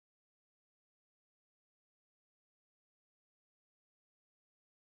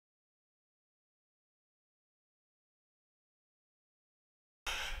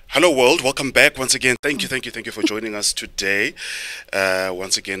Hello, world. Welcome back once again. Thank you for joining us today.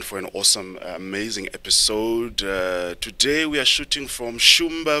 Once again for an awesome, amazing episode. Today we are shooting from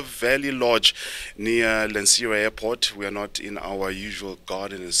Shumba Valley Lodge near Lansira Airport. We are not in our usual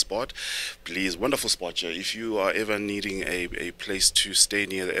garden and spot. Please, wonderful spot here. If you are ever needing a place to stay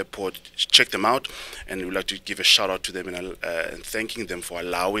near the airport, check them out. And we'd like to give a shout out to them and thanking them for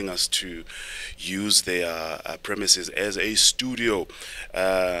allowing us to use their premises as a studio.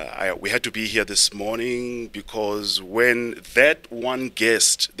 We had to be here this morning because when that one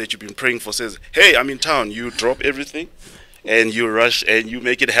guest that you've been praying for says, "Hey, I'm in town," you drop everything and you rush and you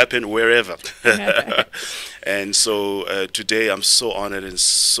make it happen wherever. And so today I'm so honored and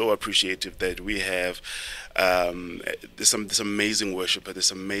so appreciative that we have this amazing worshiper, this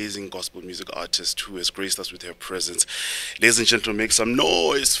amazing gospel music artist who has graced us with her presence. Ladies and gentlemen, make some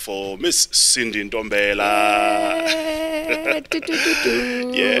noise for Miss Sindi Ntombela.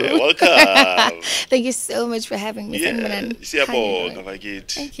 Yeah, welcome. Thank you so much for having me. Thank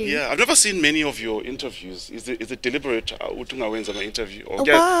you. Yeah, I've never seen many of your interviews. Is it deliberate? My interview.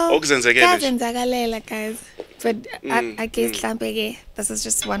 Wow. Guys. But I guess this is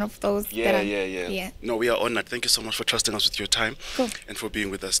just one of those. Yeah. No, we are honored. Thank you so much for trusting us with your time and for being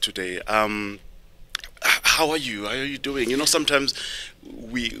with us today. How are you? How are you doing? You know, sometimes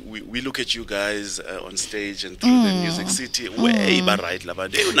we look at you guys on stage and through the Music City, way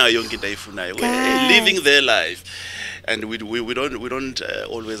living their life, and we don't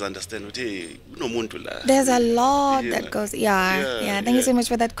always understand. Hey, there's a lot that goes. Thank you so much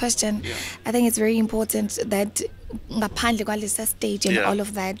for that question. I think it's very important that ngaphandle kwalesa stage and all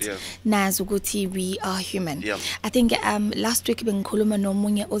of that nazi ukuthi we are human. I think last week bengikhuluma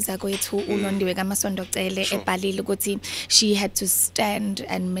nomunye ozakwethu uNondiwe kaMasondocele ebhalile ukuthi she had to stand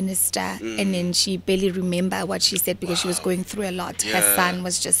and minister and then she barely remember what she said because she was going through a lot. Her son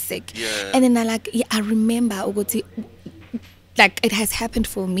was just sick. And then I remember ukuthi like it has happened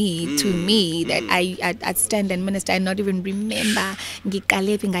for me to me that I'd stand and minister and not even remember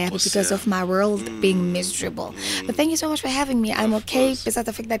because of my world being miserable. But thank you so much for having me. I'm okay besides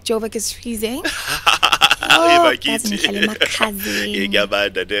the fact that Joburg is freezing. Joburg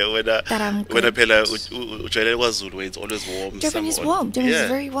is warm. Joburg is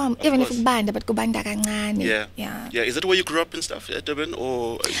very warm. Even if kubanda, but kubanda kancane. Yeah. Is that where you grew up and stuff, Durban,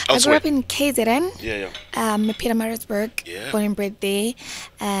 or elsewhere? I grew up in KZN. Petermaritzburg. Born and bred there.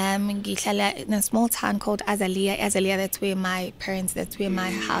 In a small town called Azalia. Azalia, that's where my parents, that's where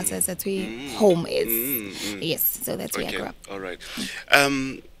my house is, that's where home is. Yes, so that's where I grew up. All right.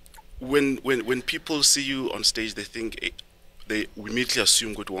 When people see you on stage, they think they immediately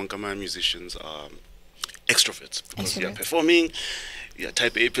assume good Wankama musicians are extroverts because they are performing,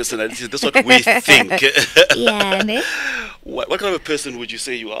 type A personalities. That's what we think. What kind of a person would you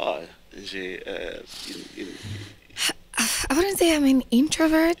say you are? I wouldn't say I'm an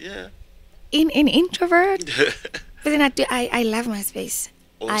introvert. An introvert. But then I love my space.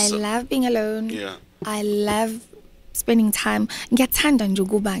 Awesome. I love being alone. I love spending time in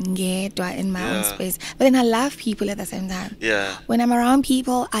my own space, but then I love people at the same time. When I'm around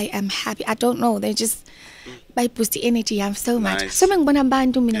people, I am happy. I don't know, they just by boost the energy. I'm so much so but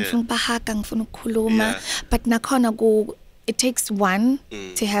it takes one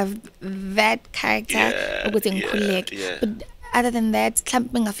to have that character. But other than that,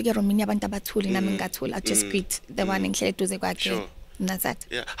 I just greet the one in and that's that.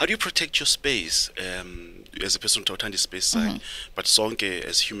 How do you protect your space as a person to attend the space side? But sonke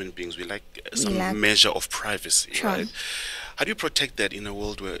as human beings, we like some measure of privacy, right? How do you protect that in a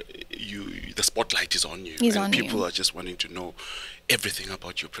world where the spotlight is on you and people are just wanting to know everything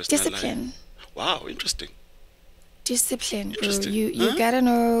about your personal Discipline. life? Wow, interesting. Discipline, bro. You gotta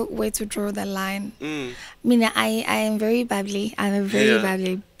know where to draw the line. I mean, I am very bubbly. I'm a very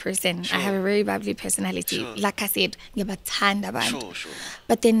bubbly person. I have a very bubbly personality. Like I said,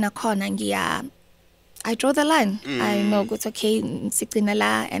 but then I draw the line. I know it's okay, and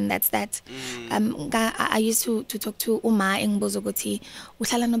that's that. I used to talk to Uma Engbozoguti.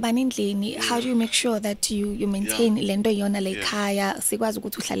 How do you make sure that you maintain lendo yona lekaya sikwazi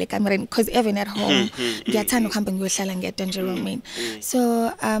ukuthi uhlale kamereni, because even at home ngiyathanda ukuhamba ngiyohlala ngiyadanjera roaming.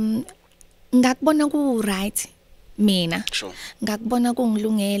 So ngakubona ku right mina ngakubona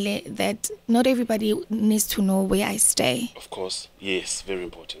kungilungele that not everybody needs to know where I stay. Of course, yes, very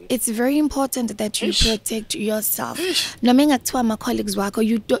important. It's very important that you protect yourself. Noma ngakuthiwa my colleagues wakho,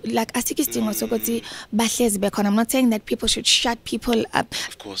 you don't like asikisidingo sokuthi bahlezi bekhona. I'm not saying that people should shut people up.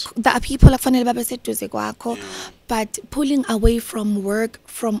 Of course, there are people afanele babe seduze kwakho, but pulling away from work,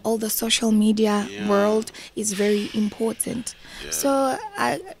 from all the social media world is very important. So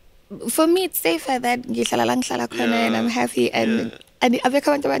for me it's safer that ngihlala la ngihlala khona and I'm happy and abekho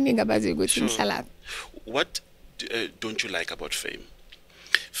abantu abaningi abazi ukuthi ngihlala. What don't you like about fame?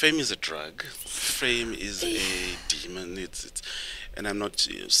 Fame is a drug. Fame is a demon. It's and I'm not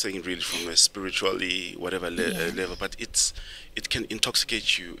saying really from a spiritually whatever level, but it can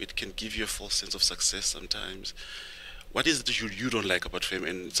intoxicate you. It can give you a false sense of success sometimes. What is it that you don't like about fame,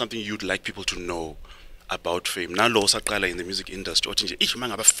 and something you'd like people to know about fame? Now, lo saqala in the music industry, each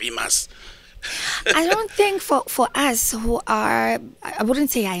man aba famous. I don't think for us who are, I wouldn't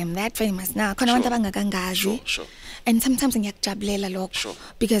say I am that famous now. Sure. And sometimes ngiyakujabulela lokho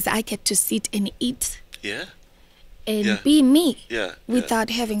because I get to sit and eat. Yeah. And be me. Yeah. Without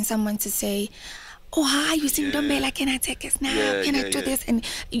having someone to say, oh, hi, you Sindi Ntombela, can I take a snap? Can I do this? And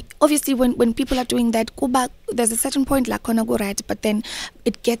obviously when people are doing that, there's a certain point like kona go right, but then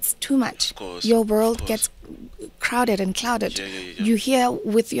it gets too much. Of course, your world gets crowded and clouded. You here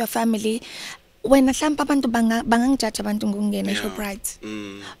with your family. When mhlawumbe abantu bangangijudge abantu ngokungena eShoprite.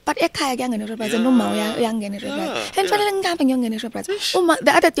 But ekhaya kuyangena eShoprite noma uyangena eShoprite. And fanele ngihambe ngiyongena eShoprite. Uma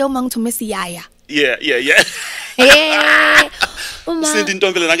the other day uma ngithume siyaya. Yeah. Sindi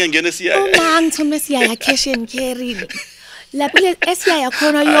Ntombela nakangena siyaya. Uma ngithume siyaya cash and carry. Lapho esiyaya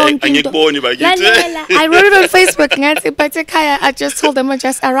khona yonke into. Angikuboni bakithi. I wrote it on Facebook ngathi but ekhaya I just told them I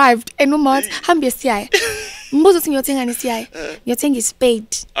just arrived. And uma hambe siyaya. Mbuzo ukuthi ngiyothenga nisiyaya. Ngiyothenga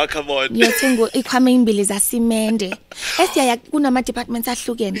ispade. Oh, come on. Ngiyothenga ikhwama imbili zasimende. Esiyaya kunama departments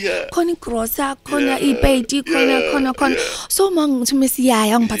ahlukene. Khona igrocer, khona ibhedi, khona. So mangithume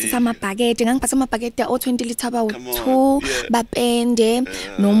siyaya ngiphathisa amabhakede, ngangiphatha amabhakede o20 liter abawu2 bapende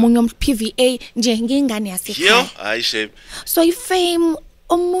nomunye PVA nje ngingane yasekhaya. Hayi shame. So ifame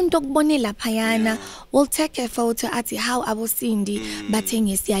umuntu okubone laphayana will take a photo athi how abosindi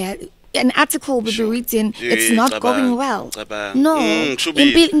bathenga isiyaya. An article will be written, it's not going well. No,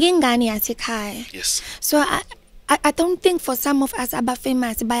 ngingane yasekhaya. Yes. So I don't think for some of us aba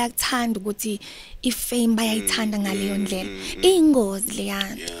famous bayakuthanda ukuthi ifame bayayithanda ngaleyo ndlela. Ingozi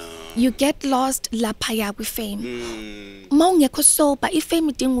leyana. You get lost laphaya kwi-fame. Mawungekho sober,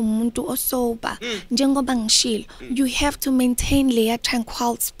 ifame idinga umuntu osober. Njengoba ngishilo, you have to maintain leya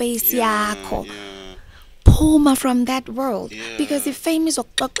tranquil space yakho. Phuma from that world because if fame is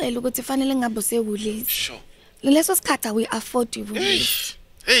okuxoxela ukuthi fanele ngabe usewulisi. Sure. Leso sikhathi we afford ubulisi.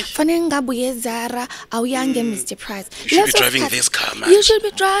 Fanele ngabe uyezara awuyange Mr. Price. You should be driving this car, man. You should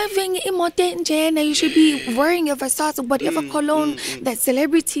be driving imoto enjena. You should be wearing your Versace or whatever cologne that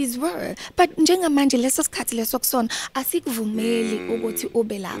celebrities wear. But njengamanje leso sikhathi leso kusona asikuvumeli ukuthi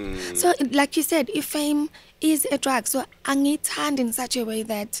ube lapho. So like you said, if fame is a drug, so angithandi in such a way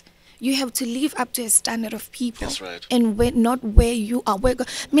that you have to live up to a standard of people. That's right. And not where you are.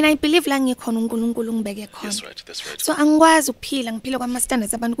 I believe la ngikhona uNkulunkulu ngibeke khona. That's right. So angikwazi ukuphila ngiphila kwama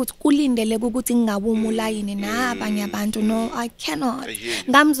standards abantu ukuthi kulindele ukuthi ngingabe umulayini nabanye abantu. No, I cannot.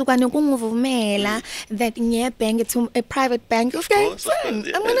 Ngamzukwane kungivumela that ngiyebank to a private bank. Of course, I'm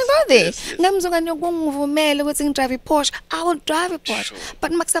going to go there. Ngamzukwane kungivumela ukuthi ngidrive Porsche. I will drive a Porsche. Sure.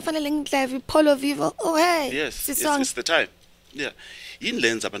 But makusafanele ngidrive Polo Vivo. Oh hey. Yes, it's the time. Yeah. In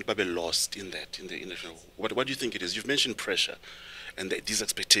lens, abantu babe lost in that, in the international. What do you think it is? You've mentioned pressure and these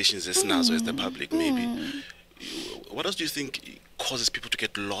expectations as nazo as the public, maybe. What else do you think causes people to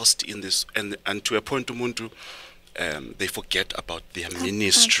get lost in this and to a point umuntu they forget about their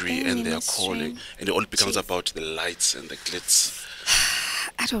ministry and their calling, and it all becomes about the lights and the glitz?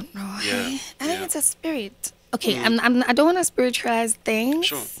 I don't know. I think it's a spirit. Okay, I don't want to spiritualize things.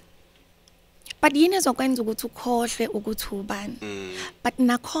 Sure. But yini ezokwenza ukuthi ukhohle ukuthi ubani. But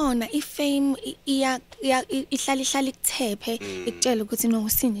nakhona ifame ihlala ikuthephe ikutshela ukuthi no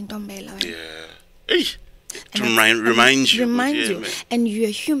Sindi Ntombela wena. Hey. To remind you. And you're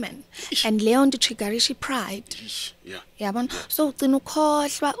human. And leyo nto triggerisha pride. Yabona? So ugcina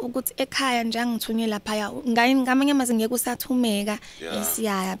ukhohlwa ukuthi ekhaya nje angithunye laphaya ngamanye amaze ngeke usathumeka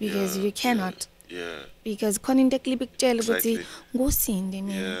esiyaya because you cannot. Because khona into eklibi kutshela ukuthi ngusindi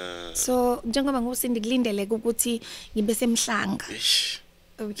mina. So njengoba ngusindi kulindeleke ukuthi ngibe semhlanga.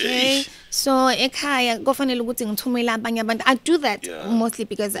 Okay. So ekhaya kufanele ukuthi ngithumela abanye abantu. I do that mostly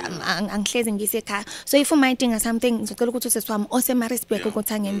because angihlezi ngisekhaya. So if umayidinga something ngicela ukuthi useswami osemarisburg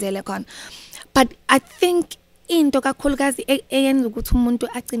ukuthi angenzele khona. But I think into kakhulukazi eyenza ukuthi umuntu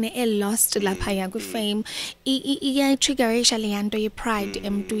agcine lost laphaya kwi-fame iya-triggerisha leyanto ye-pride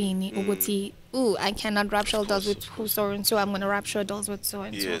emntwini ukuthi I cannot rub shoulders with who so and so, I'm going to rub shoulders with so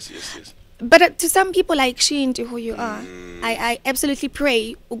and so. Yes. But to some people like Shinty, who you are, I absolutely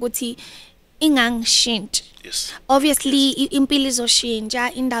pray ukuthi ingangishintsha. Yes. Obviously impilo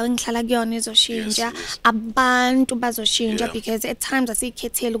izoshintsha, indawo engihlala kuyona izoshintsha, abantu bazoshintsha, because at times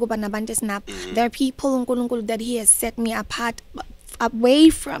asikhethela ukuba nabantu esinabo. There are people uNkulunkulu that he has set me apart away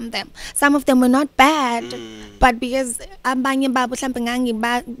from them. Some of them were not bad, but because abanye babo mhlambe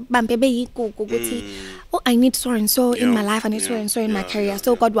ngangibambe beyigugu ukuthi I need so and so in my life, I need so and so in my career.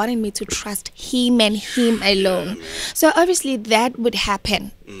 So God wanted me to trust him and him alone. So obviously that would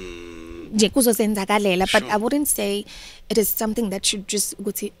happen. But I wouldn't say it is something that should just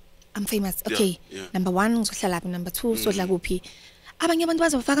go to I'm famous. Okay. Number 1 ngizohlala, number 2 sodla kuphi. Abanye abantu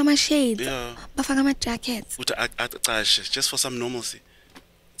bazofaka ama shades, bafaka ama jackets. Just for some normalcy.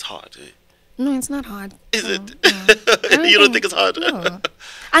 It's hard. Eh? No, it's not hard. Is it? You don't think it's hard? No.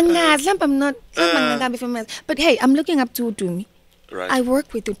 I'm not famous. But hey, I'm looking up to Udumi. Right. I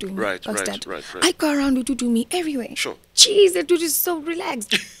work with Udumi. Right. I go around with Udumi everywhere. Sure. Jeez, that dude is so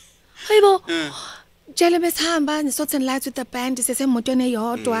relaxed. Hey, Jelebes hamba certain lights with the band sisemotweni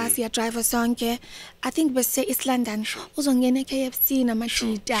eyodwa siya drive sonke. I think bese East London uzongena KFC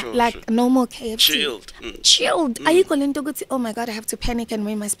namajita like normal KFC. Chilled. Ayikho lento ukuthi oh my god I have to panic and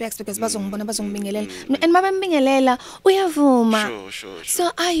wear my specs because bazongibona bazongibingelela. And mabambingelela uyavuma. Sure.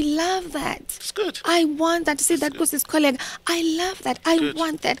 So I love that. It's good. I want that to see that goes his colleague. I love that. I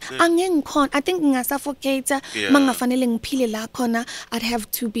want that. Angengikhona. I think ngasuffocate mangafanele ngiphile la khona. I'd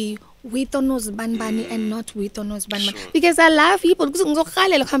have to be with onos banbani and not with onos banbani because I love people because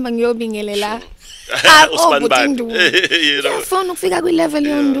ngizokhalela khamba ngiyobingelela ukufika kwi level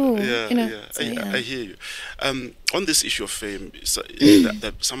yondu you know. I hear you. On this issue of fame, so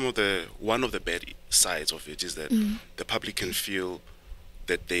one of the bad sides of it is that the public can feel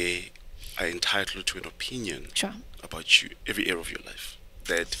that they are entitled to an opinion about you every area of your life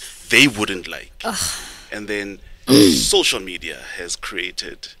that they wouldn't like. And then social media has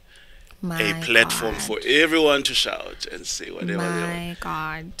created a platform for everyone to shout and say whatever they want.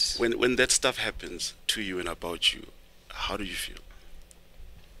 God. When that stuff happens to you and about you, how do you feel?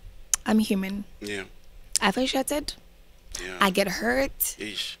 I'm human. Yeah. I feel shattered. Yeah. I get hurt.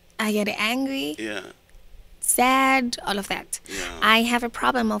 Eesh. I get angry. Yeah. Sad, all of that. Yeah. I have a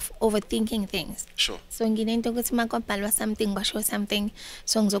problem of overthinking things. Sure. So nginento ukuthi makubhalwa something basho something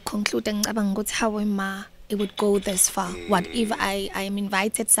so ngizoconclude ngicabanga ukuthi hawe ma it would go this far. What if I am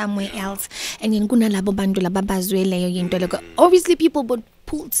invited somewhere else and then kunalabo bantu laba bazweleyo yinto like obviously people would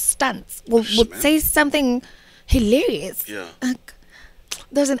pull stunts would say something hilarious. Yeah. Like,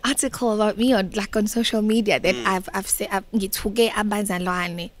 there's an article about me on social media that I've said ngithuke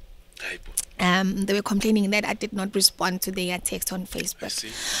abazalwane. They were complaining that I did not respond to their text on Facebook.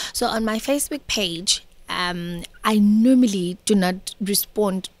 So on my Facebook page, I normally do not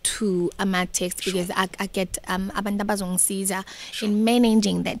respond to my text because I get abantu abazongisiza in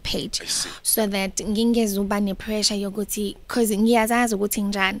managing that page so that ngingezuba ne pressure yokuthi cause ngiyazazi ukuthi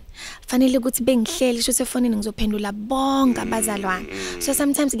njani fanele ukuthi bengihleli sho sefonini ngizophendula bonke abazalwane. So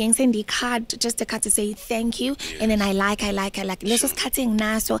sometimes ngisend i-card just a card to say thank you and then I like leso sikhathi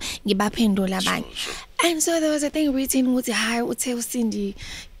nginaso ngibaphendula abanye. And so there was a thing written ukuthi hi uthe uSindi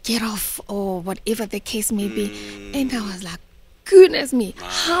get off or whatever the case may be. And I was like, goodness me,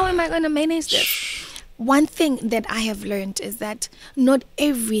 how am I going to manage this? One thing that I have learned is that not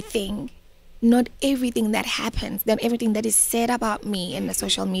everything that happens, that everything that is said about me in the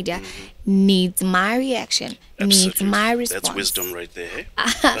social media needs my reaction, needs my response. That's wisdom right there.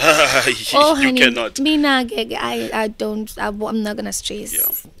 Oh, you honey, cannot. I'm not gonna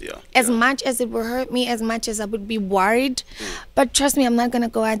stress. Yeah. As much as it will hurt me, as much as I would be worried, but trust me, I'm not gonna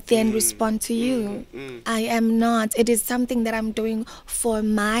go out there and respond to you. I am not. It is something that I'm doing for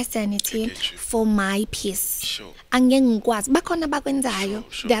my sanity, for my peace. Sure. There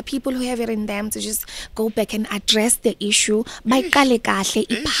are people who have it in them to just go back and address the issue.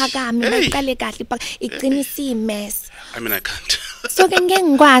 Mess. I mean, I can't. So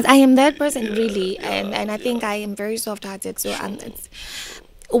I am that person really, and I think I am very soft-hearted. So it's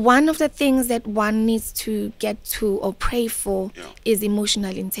one of the things that one needs to get to or pray for is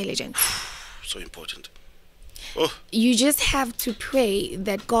emotional intelligence. So important. You just have to pray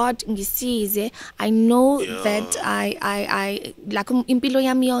that God ngisize. I know that I like impilo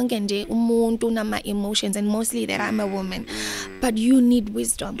yami yonke nje umuntu nama emotions and mostly that I'm a woman. But you need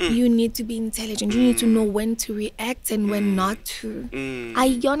wisdom. You need to be intelligent. You need to know when to react and when not to.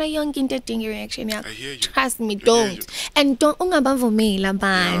 Ayona yonke into edinga reaction yakho. I hear you. Trust me, don't. And don't ungabavumeli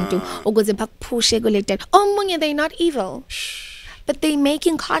abantu ukuze bakuphushe kule that. Omunye they're not evil. But they're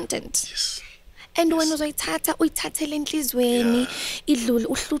making content. Yes. and when uzoyithatha uyithathele enhlizweni idlule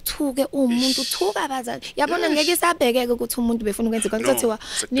uhluthuke umuntu uthuka abazali yabona ngeke isabhekeke ukuthi umuntu befuna ukwenza konke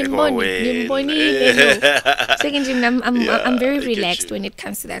nimbonile I'm very relaxed when it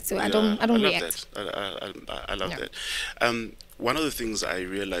comes to that, so I don't react. I love that. One of the things I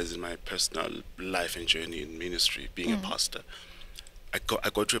realized in my personal life and journey in ministry, being a pastor, I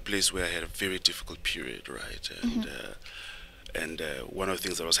got to a place where I had a very difficult period, right? And one of the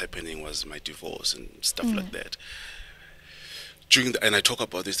things that was happening was my divorce and stuff like that. And I talk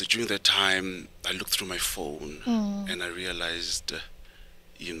about this, that during that time, I looked through my phone and I realized,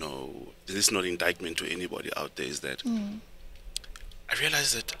 you know, this is not indictment to anybody out there, is that I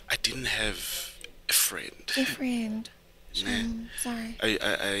realized that I didn't have a friend. A friend. Sorry.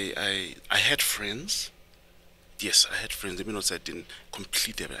 I had friends. Yes, I had friends. Let me not say I didn't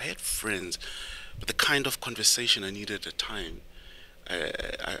completely have it. I had friends, but the kind of conversation I needed at the time,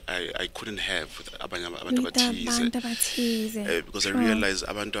 I couldn't have with abantu abathize, because I realized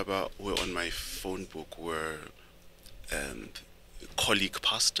abantu who were on my phone book were colleague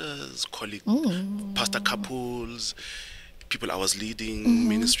pastors, pastor couples, people I was leading,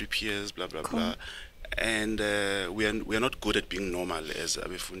 ministry peers, blah blah blah. And we are not good at being normal as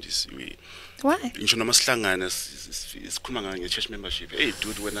abefundisi. Why? Ngisho noma sihlangana sikhuluma nge-church membership. Hey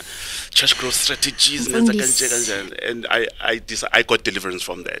dude, when church growth strategies and I got deliverance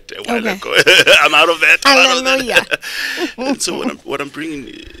from that a while ago. I'm out of that. Hallelujah. And so what I'm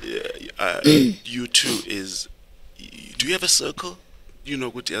bringing you to is, do you have a circle? You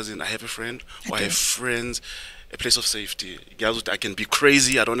know, good as in I have a friend, or I have friends, a place of safety. I can be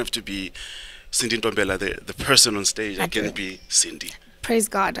crazy. I don't have to be Sindi Ntombela, the person on stage. I can be Cindy. Praise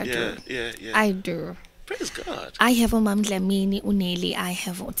God, I do. Yeah. I do. Praise God. I have uMamdlamini, Uneli, I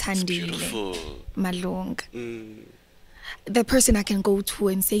have Uthandile, Beautiful. Malung. The person I can go to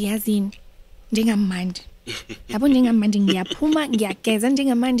and say, Yazin, njengamanje. Yabo njengamanje ngiyaphuma ngiyageza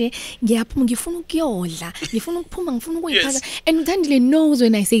njengamanje ngiyaphuma ngifuna ukuyodla ngifuna ukuphuma ngifuna ukuyiphatha and Uthandile knows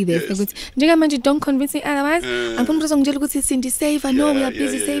when I say this ukuthi njengamanje don't convince me otherwise angifuna ukuthi ngitshela ukuthi Sindi save no we are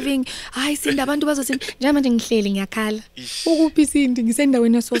busy saving hayi Sindi abantu bazothi njengamanje ngihleli ngiyakhala ukuphi Sindi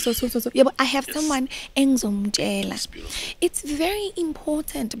ngisendaweni so yabo I have someone engizomtshela. It's very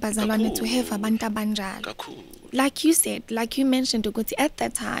important bazalwane to have abantu abanjalo, like you said, like you mentioned ukuthi at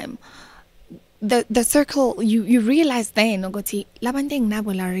that time the circle you realize then ukuthi labantu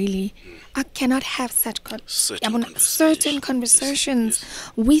enginabo la really I cannot have certain conversations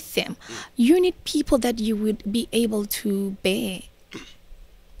with them. You need people that you would be able to bear.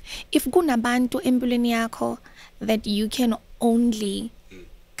 If kunabantu empilweni yakho that you can only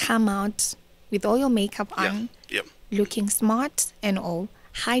come out with all your makeup on, looking smart and all,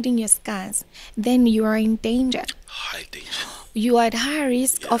 hiding your scars, then you are in danger. High danger. You are at high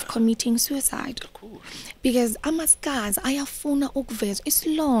risk of committing suicide. Because ama-scars ayafuna ukuveza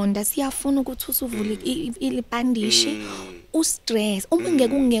isilonda siyafuna ukuthi usuvule ilibandishi ustress uma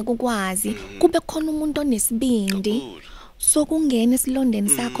ungeke ukwazi kube khona umuntu onesibindi sokungena esilondeni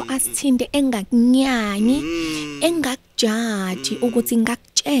sakho asithinte engakunyanyi engakujaji ukuthi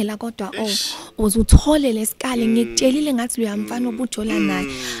ngakutshela kodwa uzuthole lesikale ngikutshelile ngathi uyamfana obujola naye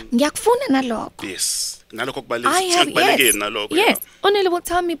ngiyakufuna nalokho. Yes. Yes. Only will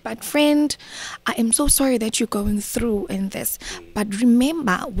tell me, but friend, I am so sorry that you're going through in this. But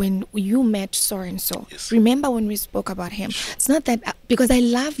remember when you met so and so. Remember when we spoke about him. It's not that because I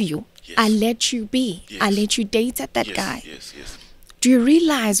love you, I let you be. I let you date that guy. Do you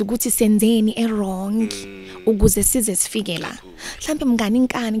realize ukuthi senzeni wrong ukuze size sifike la? Mhlambe mngani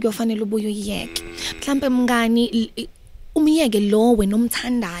inkani kuyofanele ubuye uyeke. Mhlambe mngani umyeke lo wena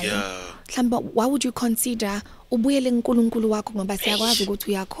omthandayo. Why would you consider ubuyele uNkulunkulu wakho ngoba siyakwazi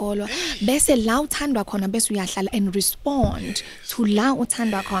ukuthi uyakholwa bese la uthandwa khona bese uyahlala and respond to la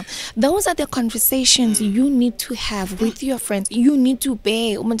uthandwa khona. Those are the conversations you need to have with your friends. You need to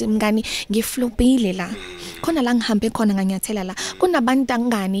bear umuntu mngani ngiflopile la khona la ngihambe khona nganyathela la kunabantu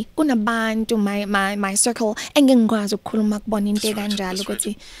angani kunabantu my circle engingikwazi ukukhuluma kubona into ekanjalo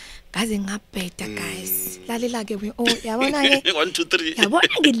ukuthi ngaze ngabheda guys lalela ke we yabona ke 1 2 3 yabona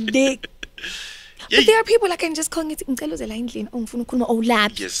ke but there are people I can just call ngithi ngicela uze la endlini ongifuna ukukhuluma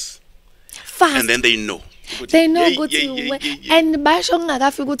olaphi. Yes. Fast. And then they know ukuthi and basho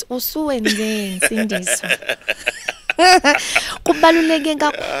ngingakafika ukuthi usuwenzeni Sindiso. Kubaluleke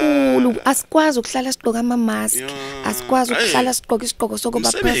kakhulu asikwazi ukuhlala sigqoka ama-mask asikwazi ukuhlala sigqoka isigqoko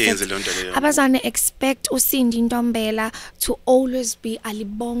sokuba perfect. Abazane expect uSindi Ntombela to always be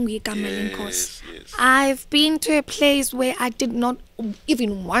alibonga igama lenkosi. I've been to a place where I did not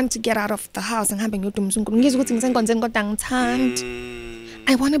even want to get out of the house ngihambe ngiyodumisa uNkulunkulu ngizwe ukuthi ngisenkonzeni kodwa ngithandi.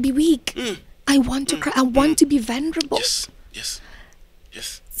 I want to be weak. I want to cry. I want to be vulnerable. Yes.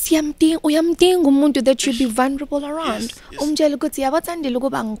 Uyamdinga umuntu that you be vulnerable around. Umtshela ukuthi yabathandile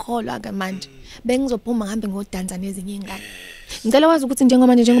ukuba ngikholwa ke manje. Bengizophuma ngihambe ngodansa nezinye ingane. Ngicela wazi ukuthi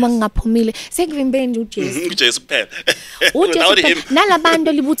njengoba ngingaphumile sekuvimbe nje uJesu. uJesu kuphela. uJesu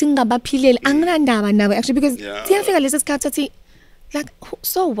nalabantu libuthi ngingabaphileli anginandaba nabo actually because siyafika lesi sikhathi athi like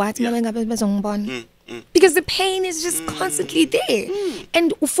so what manje ngabe bezongibona. Because the pain is just constantly there.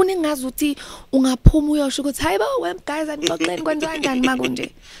 And ufune ngazi ukuthi ungaphuma uyosho ukuthi hayibo guys anixoxeni kwenziwa kanjani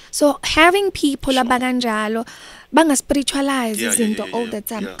makunje. So having people abakanjalo banga spiritualize izinto all the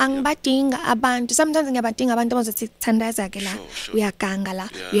time. Angibadinga abantu. Sometimes ngiyabadinga abantu abazothi thandaza ke la uyaganga la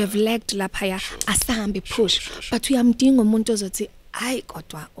you have lagged lapha asahambe push but uyamdinga umuntu ozothi hayi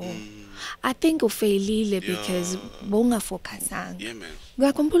kodwa I think ufailile because bongafocusanga. Yeah man.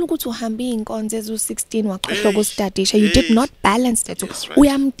 Ngakhumbula ukuthi uhambe inkonzo ezu16 waqhohlwa ukustudisha you did not balance that.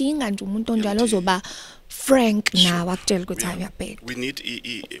 Uyamdinga nje umuntu onjalo ozoba frank nawe akutshela ukuthi ayabheka.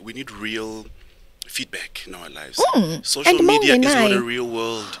 We need real feedback in our lives. Social media is not a real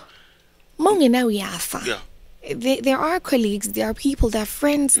world. Mongena uyafa. There are colleagues, there are people, there are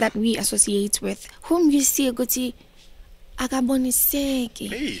friends that we associate with whom you see ukuthi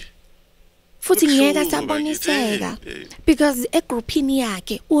akaboniseki. Futhi ngeke saboniseka because egroupini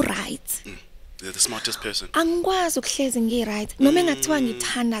yakhe right. They're the smartest person. Angikwazi ukuhlezi ngi-right noma engathiwa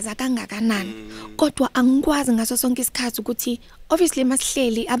ngithandaza kangakanani kodwa angikwazi ngaso sonke isikhathi ukuthi obviously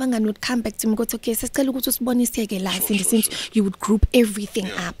masihleli abangani would come back to me ukuthi okay sesicela ukuthi usiboniseke la since you would group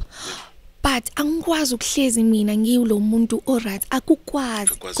everything up. But angikwazi ukuhlezi mina ngiyilo muntu right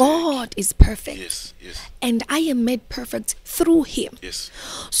akukwazi. God is perfect. Yes. And I am made perfect through him. Yes.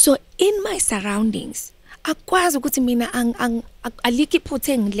 So in my surroundings akwazi ukuthi mina aliki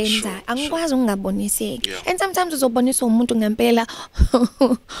iphuthe ngilenza angikwazi ungaboniseki. And sometimes uzobonisa umuntu ngempela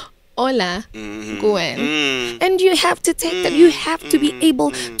hola kuwena. And you have to take that, you have to be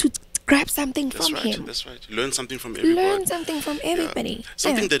able to grab something from him. That's right. Learn something from everybody.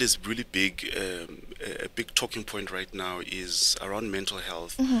 Something that is really big, a big talking point right now is around mental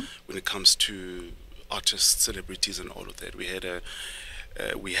health when it comes to artists, celebrities, and all of that.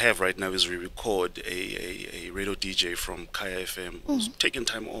 We have right now as we record a radio DJ from Kaya FM who's taken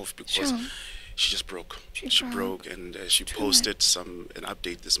time off because she just broke. She broke, and she posted an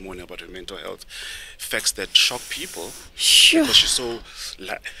update this morning about her mental health facts that shock people. Because she's so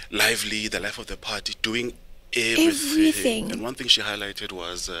lively, the life of the party, doing everything. And one thing she highlighted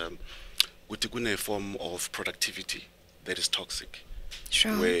was a form of productivity that is toxic,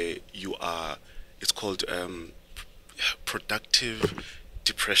 where you are. It's called productive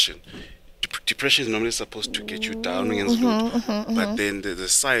depression. Depression is normally supposed to get you down, but then the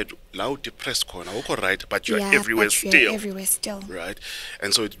side, loud depressed corner, right, but you're everywhere still. Right?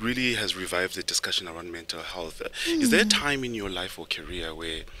 And so it really has revived the discussion around mental health. Is there a time in your life or career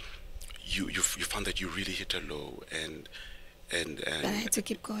where you found that you really hit a low and I had to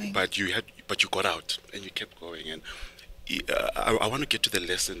keep going? But you got out and you kept going. And I want to get to the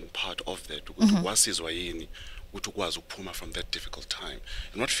lesson part of that. From that difficult time,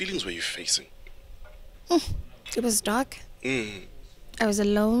 and what feelings were you facing? It was dark. I was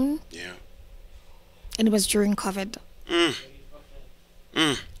alone. Yeah. And it was during COVID.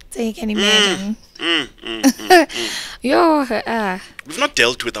 So you can imagine. We've not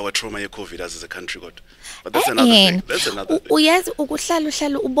dealt with our trauma of COVID as a country, but that's another thing. That's another thing. Yes,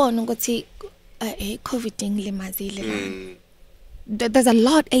 ukuhlala ubona ukuthi COVID ingilimazile. There's a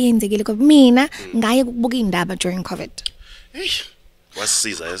lot eyenzekile because mina ngaye ukubuka indaba during COVID.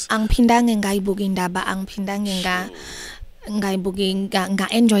 Wasisiza angiphindange ngayibuka indaba angiphindange ngayibuka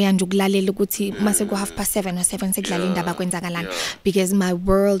enjoy nje ukulalela ukuthi mase ku 7:30 or 7 sekudlala indaba kwenzakalani because my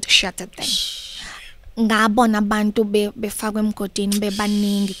world shattered then. Ngabona abantu befakwe emgodini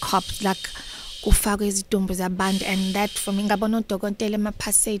bebaningi cops like kufakwe izidumbu zabantu, and that for me ngabona odokotela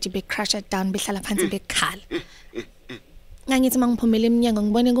ema-passage be-crash down behlala phansi bekhala. Ngangithi mangiphumela eminyango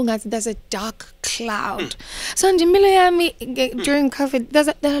ngibone kungathi there's a dark cloud. So nje impilo yami during COVID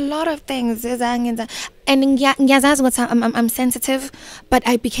there are a lot of things ezangenza, and ngiyazazi ukuthi I'm sensitive, but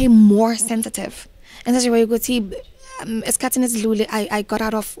I became more sensitive. And such a way ukuthi esikhathini esidlule I got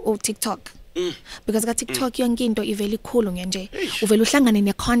out of TikTok. Because TikTok yonke into ivele ikhulu nje uvela uhlangane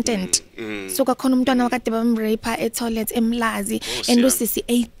ne-content so kakhona umntwana wakade bamrape e-toilet emlazi and usisi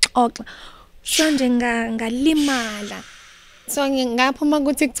eyixoxa so nje ngalimala. So ngaphuma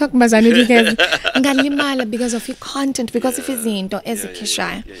ku TikTok bazane because ngalimala because of your content, because of izinto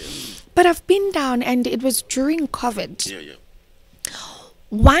ezikhishaya. But I've been down, and it was during COVID.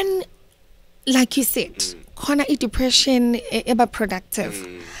 One, like you said, khona depression eba productive.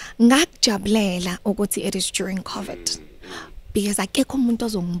 ngakujabulela ukuthi it is during COVID because akekho umuntu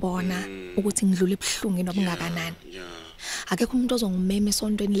ozongibona ukuthi ngidlule ebuhlungini obungakanani. Akekho umuntu ozongimema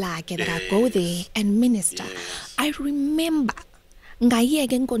esontweni lakhe that I go there and minister. I remember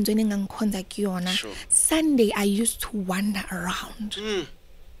ngayeke enkonzweni engangikhonza kuyona. Sunday I used to wander around.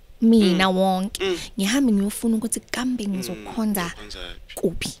 Mina wonke ngihambe ngiyofuna ukuthi kambe ngizokhonza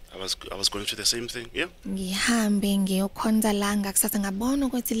kuphi. I was going through the same thing, yeah. Ngihambe ngiyokhonza la ngakusasa ngabona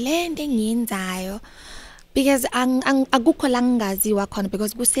ukuthi lento engiyenzayo because akukho la ngingaziwa khona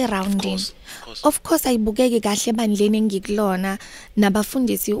because ku surrounding. Of course ayibukeki kahle bandleni engikulona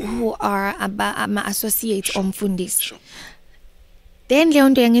nabafundisi who are ama associates omfundisi. Then leyo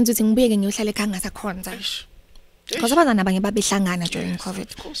nto yangenza ukuthi ngibuyeke ngiyohlala ekhaya ngasakhonza. Because abazana abanye babehlangana during COVID.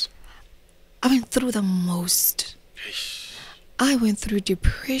 Of course. I went through the most. I went through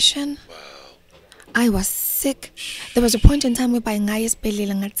depression. Wow. I was sick. There was a point in time whereby ngaya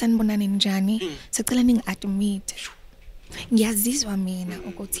esibhedlela ngathi sanibonani njani sicela ningi-admit. Ngiyazizwa mina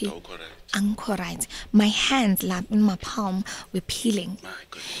ukuthi angikho right. My hands la in my palm were peeling. My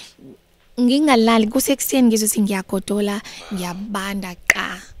goodness. Ngingalali kusekuseni ngizothi ngiyagodola ngiyabanda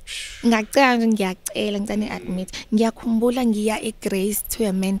qa. Ngacela nje ngiyacela ngicane admit. Ngiyakhumbula ngiya eGrace to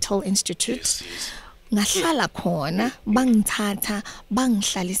a mental institute. Ngahlala khona bangithatha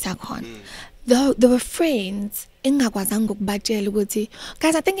bangihlalisa khona. There were friends engakwazanga ukubatshela ukuthi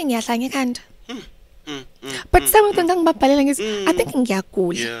guys I think ngiyahlanya ekhanda. But something ngangibabhalela ngithi I think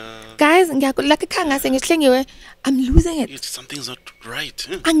ngiyagula. Guys ngiyagula like ekhanga sengihlengiwe I'm losing it. Something's not right.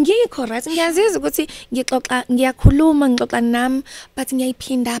 Angikho right ngiyazizwa ukuthi ngixoxa ngiyakhuluma ngixoxa nami but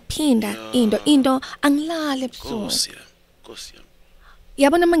ngiyayiphinda into angilale ebusuku. Of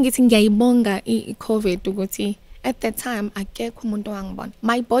Yabona mangithi ngiyayibonga iCovid ukuthi at that time akekho umuntu wangibona.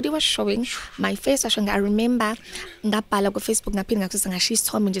 My body was showing, my face was showing. I remember ngabhala ku Facebook ngaphinde ngakuthi ngashiya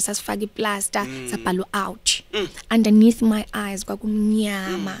isithombe nje sasifaka iplaster sabhala ouch. Underneath my eyes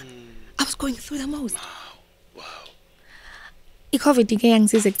kwakumnyama. I was going through the most. Wow. iCovid ke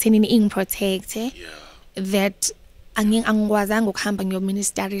yangisiza ekuthenini ingiprotect that angikwazanga ukuhamba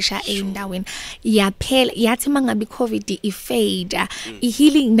ngiyoministerisha endaweni yaphela yathi mangabe iCovid ifade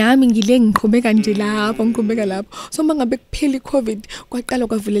ihealing nami ngile ngiqhubeka nje lapho ngiqhubeka lapho so mangabe kuphela iCovid kwaqala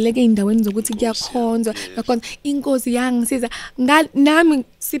kwavuleleka eindaweni zokuthi kuyakhonzwa ngakhona inkosi yangisiza nami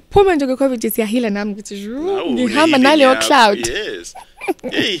siphuma nje kweCovid siyahila nami ngithi ngihamba naleyo cloud. Yes.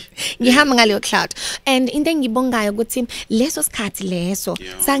 Ngihamba ngaleyo cloud and into engibongayo ukuthi leso sikhathi leso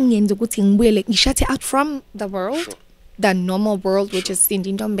sangenza ukuthi ngibuyele ngishuthe out from the world, the normal world which is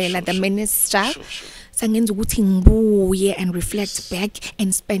Sindi Ntombela, the minister. Sangenza ukuthi ngibuye and reflect back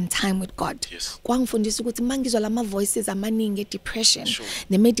and spend time with God. Kwangifundisa ukuthi mangizwa lama voices amaningi depression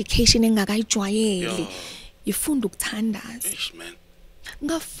ne medication engakayijwayeli ifunda ukuthandaza.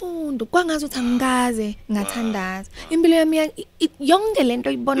 Ngafunda kwangazi ukuthi angikaze ngathandaza impilo yami yonke lento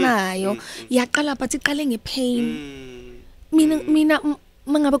oyibonayo yaqala but iqale ngepain mina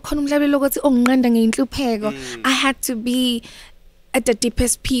mangabe khona umhlabelo ukuthi onginqanda ngeinhlupheko I had to be at the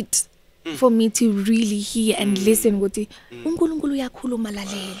deepest pit for me to really hear and listen ukuthi uNkulunkulu uyakhuluma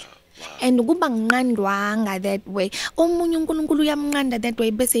lalela and kuba nginqandwanga that way omunye uNkulunkulu uyamnqanda that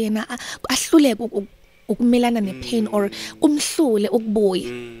way bese yena ahluleke ukumelana nepain or kumhlule ukubuya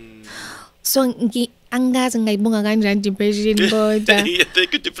so angazi ngayibonga kanjani depression kodwa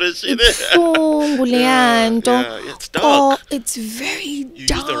Thank you depression. Leyanto It's dark. oh it's very You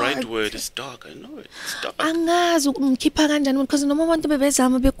dark. use the right word. It's dark. I know it. It's dark. Angazi ukungikhipha kanjani because noma abantu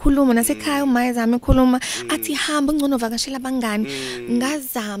bebezama bekhuluma nasekhaya umaye zama ekhuluma athi hamba ngcono vakashela abangani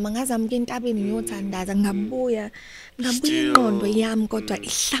ngazama ke entabeni ngiyothandaza ngabuya ingqondo yami kodwa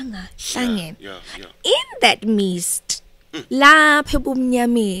ihlangene in that mist lapha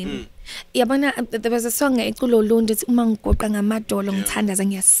ebumnyameni yabona there was a song eculo Lundi ethi uma ngigoqa ngamadolo ngithandaza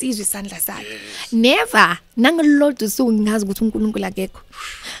ngiyasizwa isandla sakhe never nangilodwa usuku ngazi ukuthi uNkulunkulu akekho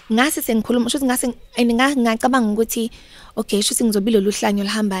ngase sengikhuluma shothi ngacabanga ukuthi okay shothi ngizobile luhlanyo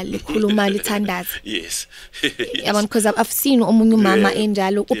lihamba likhuluma lithandaza Yes. yabona because I've seen omunye umama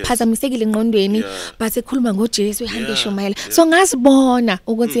enjalo uphazamisekile engqondweni but ekhuluma ngoJesu ehamba eshumayela so ngazibona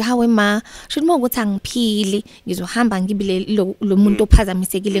ukuthi hawe ma shothi ukuthi angiphili ngizohamba ngibile lo muntu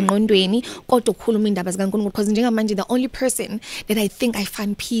ophazamisekile engqondweni kodwa ukukhuluma indaba zikaNkulunkulu because njengamanje the only person that I think I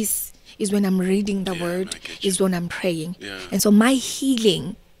find peace is when I'm reading the word, is when I'm praying. And so my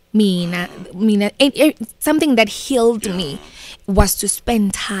healing, something that healed me was to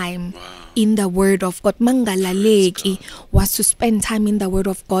spend time in the word of God. Mangalaleki was to spend time in the word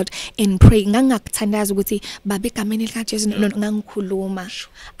of God and pray. Ngangakuthandaza ukuthi babe egameni likaJesu ngangikhuluma.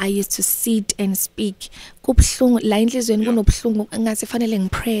 I used to sit and speak kubhlungu la enhlizweni kunobhlungu ngathi fanele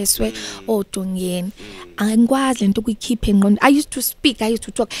ngipresswe odongeni angikwazi lento ukuyikhipha engqondo. I used to speak, I used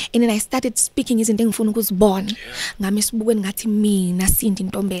to talk, and then I started speaking izinto engifuna ukuzibona ngami esibukweni ngathi mina Sindi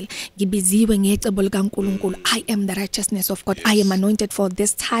Ntombela ngibiziwe ngecebo likaNkulunkulu. I am the righteousness of God. I am anointed for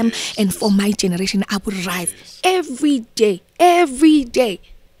this time and for my generation. I would rise every day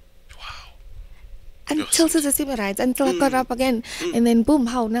until until I got up again, and then boom,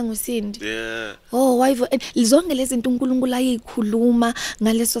 how nangu Sindi. Oh, why zonke lezi zinto uNkulunkulu ayikhuluma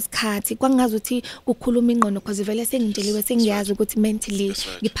ngaleso sikhathi kwangazuthi ukukhuluma ingqondo because vele sengintsheliwe sengiyazi ukuthi mentally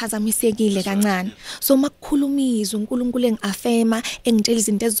ngiphazamisekile kancane. So makukhulumizwa uNkulunkulu engiafema engitshela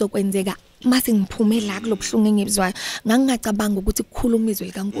izinto ezizokwenzeka mase ngiphume la kulobhlungu engibizwayo ngangingacabanga ukuthi kukhulumizwe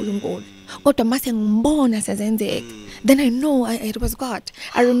likaNkulunkulu kodwa mase ngibona sezenzeka, then I know it was God.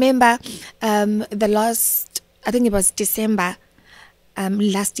 I remember the last, I think it was December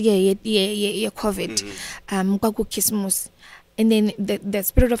last year COVID, kwaku Christmas, and then the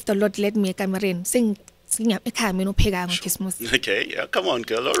Spirit of the Lord led me ekamareni sing ekhaya mina upheka ngo Christmas. Okay, yeah, come on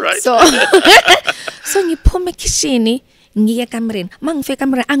girl, all right. So ngiphume kitchen ngiye ekamareni mangifika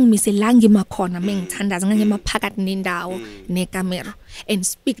ekamareni angimise la ngimakhona mengithandaza ngangemaphakathi nendawo nekamera and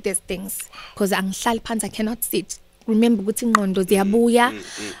speak these things because angihlali phansi, I cannot sit. Remember ukuthi ingqondo ziyabuya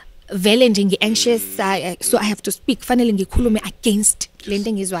vele nje ngi-anxious, so I have to speak, fanele ngikhulume against lento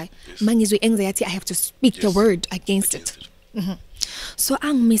engizwayo. Mangizwe anxiety, I have to speak the word against it. So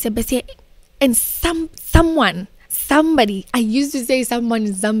angimise bese, and somebody, I used to say someone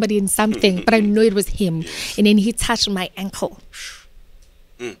and somebody and something, but I know it was him. And then he touched my ankle.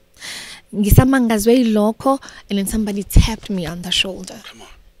 Ngisamangazwe ilokho, and then somebody tapped me on the shoulder. Come on.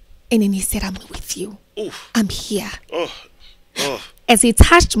 And then he said, I'm with you. I'm here. As he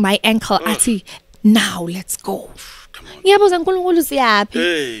touched my ankle, I said, now let's go. Ngiyabuza uNkulunkulu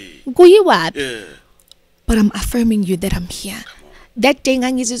siyaphi? Kuyiwaphi? But I'm affirming you that I'm here. That day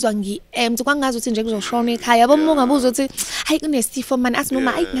ngangizizwa kwangazi ukuthi nje kuzoshona ekhaya yabo mongabuza ukuthi hayi kunesifo man athi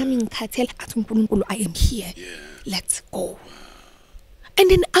noma ayi nami ngikhathele athi uNkulunkulu I am here, let's go. And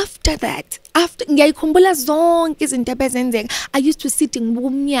then after that, ngiyayikhumbula zonke izinto ebezenzeka, I used to sit ngibuka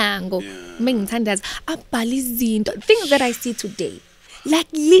umnyango mengithandaza abhala izinto, things that I see today. Like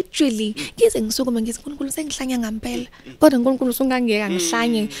literally ngize ngisukuma ngithi uNkulunkulu sengihlanya ngempela kodwa uNkulunkulu usungangeka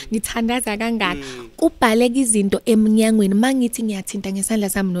ngihlanye ngithandaza kangaka kubhaleka izinto eminyangweni mangithi ngiyathinta ngesandla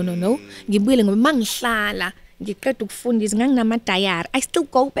sami no ngibuyele ngoba mangihlala ngiqeda ukufundisa nganginama diary, I still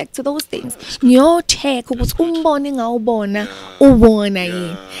go back to those things ngiyocheck ukuthi umbone engawubona ubona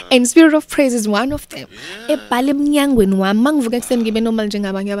yini, and Spirit of Praise is one of them. Ebhala eminyangweni wami mangivuka ekseni ngibe normal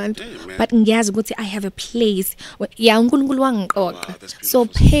njengabanye abantu, but ngiyazi ukuthi I have a place ya uNkulunkulu wangiqoqa. So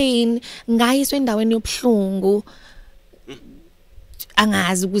pain ngayiswe endaweni yobhlungu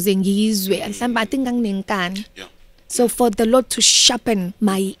angazi ukuze ngizwe mhlawumbe I think nganginenkani. So for the Lord to sharpen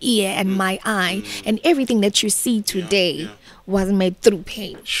my ear and my eye, and everything that you see today was made through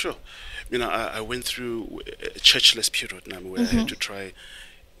pain. Sure. You know, I went through a churchless period now where I had to try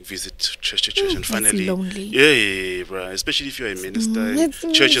visit church to church, and finally, lonely. Yeah, bro. Especially if you're a minister,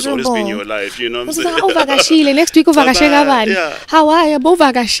 church has always been your life. You know what I'm saying? Next week how are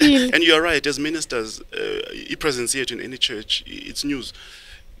you? And you're right. As ministers, presence here in any church, it's news.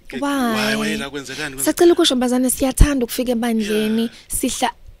 Why sacela ukusho mbazana siyathanda ukufika ebandleni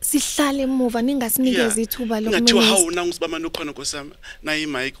sihlale emuva ningasinikeza ithuba lokuminister.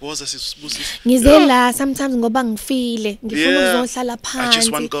 Ngizela sometimes ngoba ngifile ngifuna ukuzohlala phansi. I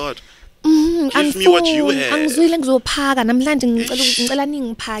just want God. Give me what you have. Angizwile ngizophaka namhlanje ngicela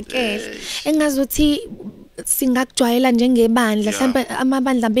ningiphakele engazuthi singakujwayela njengebandla mhlawumbe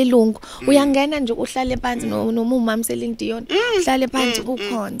amabandla belungu uyangena nje uhlale phansi noma umama seLindion uhlale phansi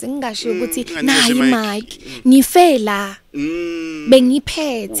ukhonze ngingashiyo ukuthi nayi mic ngifela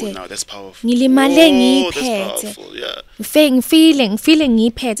bengiphethe ngilimale ngiphethe ngifile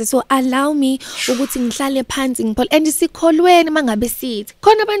ngiphethe, so allow me ukuthi ngihlale phansi ngiphole and sikholweni mangabe sithi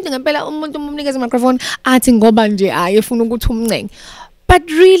khona abantu ngempela umuntu umnikeza microphone athi ngoba nje ayefuna ukuthi umncenge, but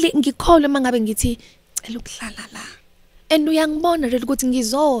really ngikholwe mangabe ngithi ukuhlala la and uyangibona really ukuthi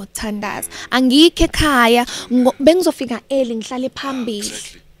ngizothandaza angikho ekhaya bengizofika early ngihlale phambili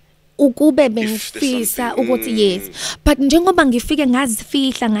ukube bengifisa ukuthi yes, but njengoba ngifike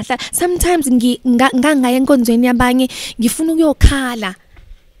ngazifihla ngahla sometimes ngangaya enkonzweni yabanye ngifuna ukuyokhala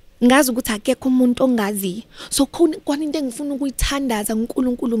ngazi ukuthi akekho umuntu ongazi, so khona into engifuna ukuyithandaza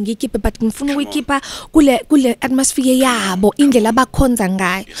uNkulunkulu ngikhiphe, but ngifuna ukuyikhipha kule atmosphere yabo indlela abakhonza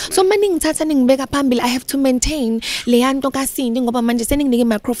ngayo. So manje ngithatha ningibeka phambili, I have to maintain le yanto kaSindi ngoba manje seninginike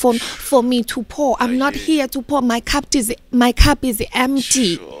microphone for me to pour. I'm not here to pour, my cup is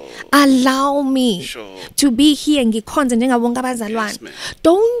empty. allow me to be here ngikhonze njengabonke abazalwane.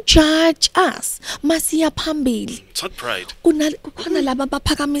 Don't judge us masiya phambili. It's not pride. Kukhona laba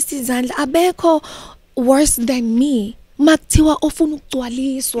baphakamisa izandla abekho worse than me. Makuthiwa ofuna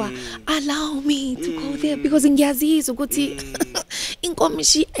ukugcwaliswa, allow me to go there because ngiyazizwa ukuthi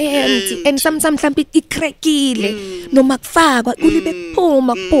inkomishi empty and sometimes mhlambi ikrekile noma kufakwa kulibe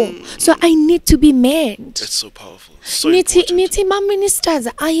kuphuma kuphuma. So I need to be manned. That's so powerful. So nithi ma ministers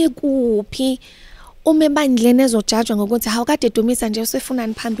aye kuphi uma ebandleni ezojajwa ngokuthi awukade dumisa nje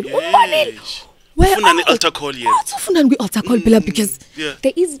usefunani phambili. Umbonile. Ufuna altar call yena. Ufuna altar call phela because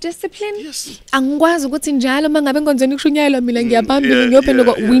there is discipline. Angikwazi ukuthi njalo mangabe enkonzweni kushunyayelwa mina ngiyaphambili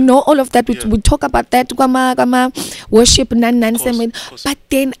ngiyophenduka. We know all of that. We talk about that kwama worship nonsense, but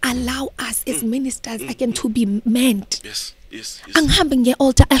then allow us as ministers again to be meant. Yes. Angihambe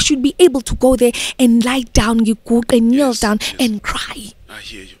nge-altar, I should be able to go there and lie down, ngiguqe, kneel down and cry. I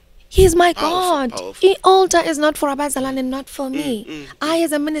hear you. He's my God. The altar is not for abazalwane and not for me. I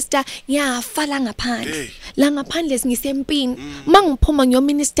as a minister, fala ngaphandle. La ngaphandle singisempini. Mangiphuma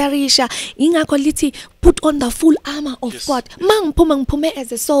ngiyoministerisha, ingakho lithi put on the full armor of God. Mangiphuma ngiphume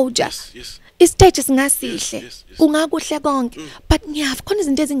as a soldier. Istage singasihle. Kungakuhle konke. But ngiyafa khona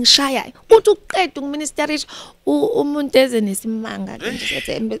izinto ezingishayayo. Uthi uqeda ukuministerisha umuntu ezenesimanga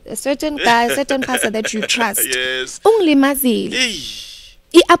nje a certain guy, a certain pastor that you trust. Ungilimazile.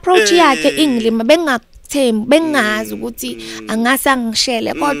 I-approach yakhe ingilima bengazi ukuthi angase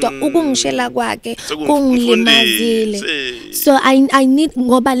angishele kodwa ukungishela kwakhe kungilimazile. So I need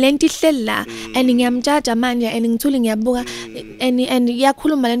ngoba lento ihleli la and ngiyamjaja manje and ngithule ngiyabuka and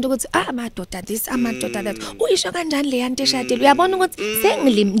yakhuluma lento ukuthi amadoda this amadoda that uyisho kanjani le yanto eshadile uyabona ukuthi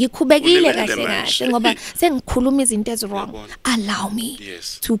ngikhubekile kahle ngoba sengikhuluma izinto ezi wrong. Allow me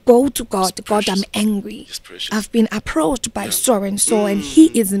to go to God. God, I'm angry. I've been approached by so and so and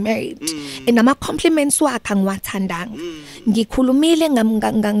he is married and ama compliments wakhe ngiwathandanga. Ngikhulumile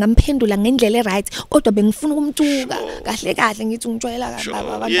ngamphendula ngendlela eright kodwa bengifuna ukumtuka kahle ngithi ngitshwayela kahle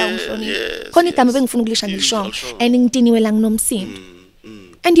abantu bangihlonipha. Khona igama bengifuna ukulisha ngilishongo and ngitiniwe la nginomsindo.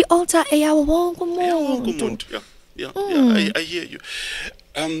 And the altar eyawo wonke umuntu. Yeah, I hear you.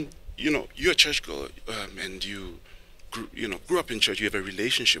 You know, you're a church girl and you grew up in church. You have a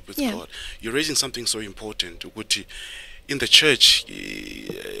relationship with God. You're raising something so important. In the church,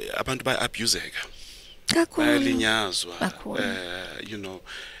 abantu bayabuseka. You know,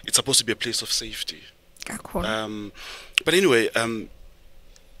 it's supposed to be a place of safety. But anyway,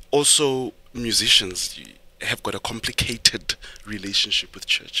 also musicians have got a complicated relationship with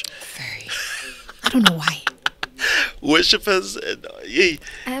church. Very. I don't know why. Worshippers, I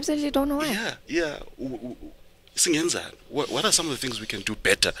absolutely don't know why. What are some of the things we can do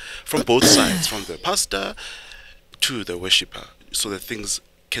better from both sides, from the pastor to the worshipper, so that things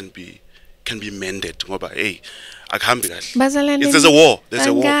can be mended? Hey, if there's a war, there's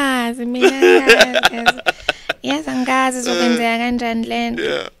a war. Yes, angazi zokwenzeka kanjani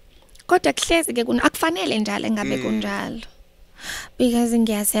lento. Kodwa kuhlezi ke akufanele njalo engabe kunjalo. Because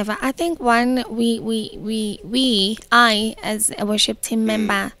ngiyaseva, I think I as a worship team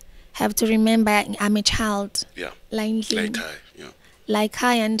member have to remember I'm a child. Like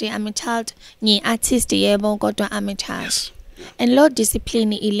I and I'm a child. Ni artist yebo kodwa I'm a child. Yes. And Lord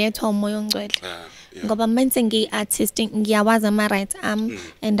discipline ilethwa umoya ongcwele. Ngoba menze ngi-artist ngiyawazi ama-rights am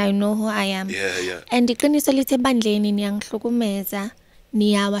and I know who I am. And iqiniso lithi ebandleni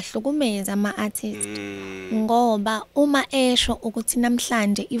niyawahlukumeza ama-artist ngoba uma esho ukuthi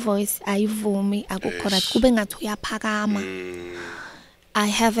namhlanje i-voice ayivumi akucorrect kube ngathi uyaphakama. I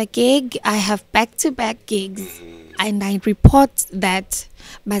have a gig, I have back-to-back gigs and I report that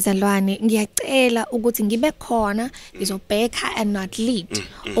bazalwane ngiyacela ukuthi ngibe khona ngizobheka and not lead.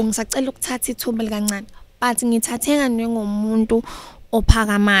 Ungisacela ukuthatha ithuba likancane but ngithatheka njengomuntu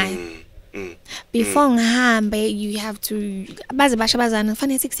ophakamayo. Before ngihambe you have to baze bashabazana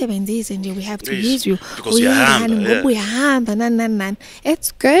kufanele sikusebenzise nje we have to use you because uyahamba nani.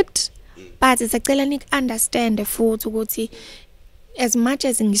 It's good but sicela nik understand futhi ukuthi as much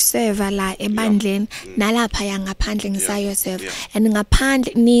as ngiserve la ebandleni nalapha yangaphandle ngisayoserve and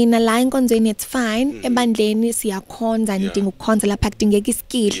ngaphandle nina la inkonzweni it's fine ebandleni siyakhonza nidinga ukukhonza lapha kudingeka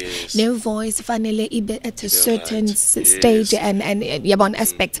iskill ne voice fanele ibe at a certain stage and yabona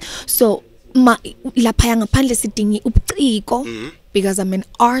aspect. So lapha yangaphandle sidinga ubuciko because I'm an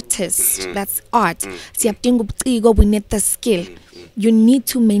artist. That's art. Siyadinga ubuciko, we need the skill. You need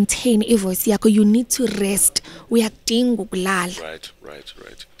to maintain a voice yakho, you need to rest. Uyakudinga ukulala. Right.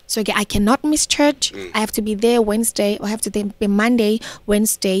 So I cannot miss church. I have to be there Wednesday, or I have to be Monday,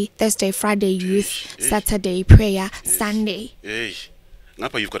 Wednesday, Thursday, Friday youth, Saturday prayer, Sunday.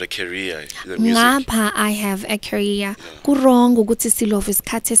 Ngapha you've got a career in the music. Ngapha I have a career. Kurong ukuthi silove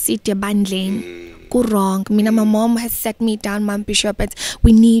isikhathi eside bandleni. Kurong. Mina my mom has set me down, Mom Bishop, but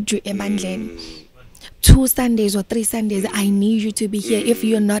we need you ebandleni. 2 Sundays or 3 Sundays, I need you to be here. If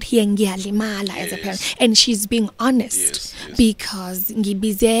you're not here, ngiyalimala as a parent. And she's being honest because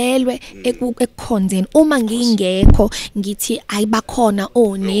ngibizelwe ekukhonzeni uma ngingekho ngithi ayibakhona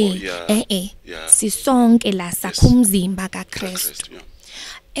one sisonke la sakhumzimba kaKristu.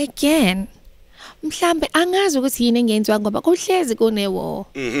 Again, mhlambe angazi ukuthi yini engenziwa ngoba kuhlezi kunewo.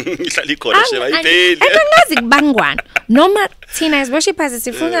 Ihlala ikhona sheba ipheli. Angazi kubangwana. Noma thina as worshipers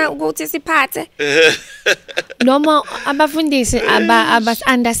sifuna ukuthi siphathe. Noma abafundisi aba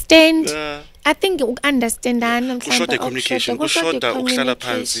understand. I think understandana mhlambe communication kushoda ukuhlala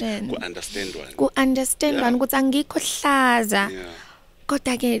phansi ku-understandwana. Ku-understandwana ukuthi angikho hlaza.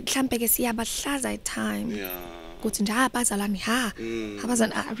 Kodwa ke mhlambe ke siyabahlaza at time. Kuthi nje abazalwane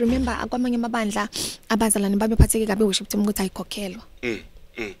abazalwane I remember akwamanye amabandla abazalwane babephatheke kabe worship team ukuthi ayikhokhelwa.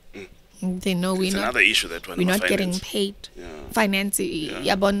 They know we're not getting paid. Finance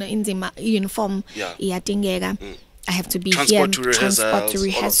yabona inzima uniform iyadingeka. I have to be here, transport to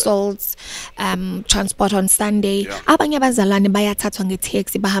rehearsals, transport on Sunday. Abanye abazalwane bayathathwa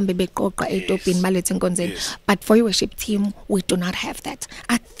nge-taxi bahambe beqoqa etopini balethe enkonzeni. But for your worship team, we do not have that.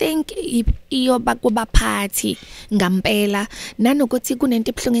 I think iyoba kubaphathi ngampela nanokuthi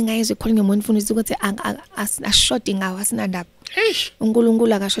kunento ebuhlungu engayizwe khona ngemuntu mfundisi ukuthi ashoti ngawo asinandaba.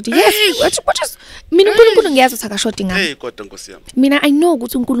 uNkulunkulu akashoti. Yes, what mina uNkulunkulu ngiyazi ukuthi akashoti ngami. Kodwa Nkosi yami. Mina I know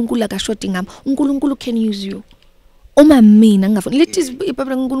ukuthi uNkulunkulu akashoti ngami. uNkulunkulu can use you. Uma mina ngingafuni lithi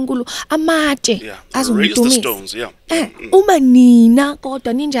iBhayibheli uNkulunkulu amatshe azongidumisa. Uma nina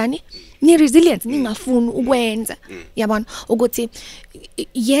kodwa ninjani? Ni resilient ningafuni ukwenza. Yabona ukuthi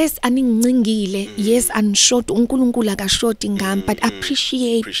yes aningcingile, yes anishoti uNkulunkulu akashoti ngami, but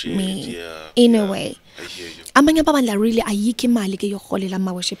appreciate me in a way. Amanye ababandla really ayikho imali ke yokuholela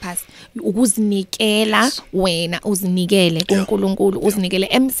ama worshipers ukuzinikela wena uzinikele kuNkulunkulu uzinikele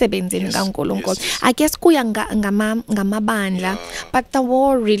emsebenzini kaNkulunkulu. I guess kuya ngamabandla but the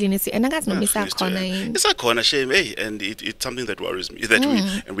war really needs and akazi noma isakhona yini. Isakhona shame and it's something that worries me that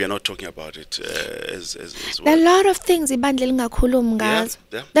we are not talking about it as well. There are a lot of things ibandla lingakhulumi ngazo.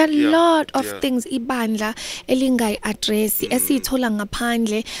 There are a lot of things ibandla elingayi address esithola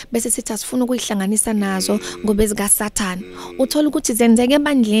ngaphandle bese sithi asifuna ukuyihlanganisa nazo ngoba ezika Satan. Uthola ukuthi zenzeke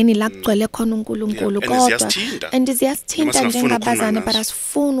ebandleni la kugcwele khona uNkulunkulu kodwa and ziyasithinta njengabazana but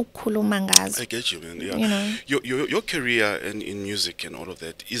asifuna ukukhuluma ngazo. I get you, man. Yeah. You know? Your career in music and all of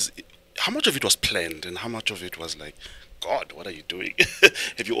that is how much of it was planned and how much of it was like, God, what are you doing?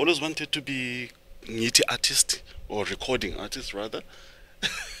 Have you always wanted to be a artist or recording artist rather?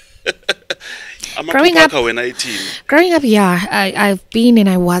 Growing up, yeah, I've been and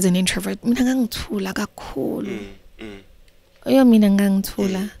I was an introvert. Mina ngangithula kakhulu. Mina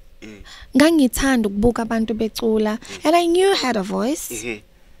ngangithula. Ngangithanda ukubuka abantu becula and I knew I had a voice.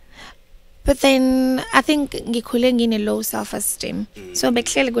 But then I think ngikhule ngine low self-esteem. So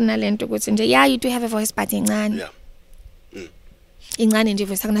bekuhleli kunalento ukuthi nje yeah you do have a voice but incane. Yeah. Incane nje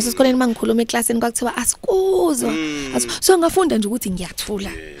voice naso esikoleni mangikhuluma eclassini kwakuthiwa asikuzwa. So ngafunda nje ukuthi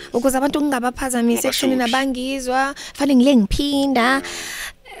ngiyathula. Ukuze abantu ngingabaphazamisa ekutheni abangizwa, fanele ngile ngiphinda.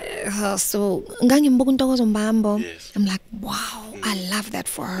 So ngangimbuka uNtokozo Mbambo. I'm like, wow, I love that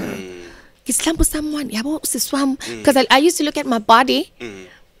for her. Ngisihlambu someone, yabo usiswam because I used to look at my body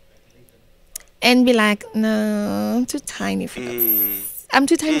and be like, no, I'm too tiny for this. I'm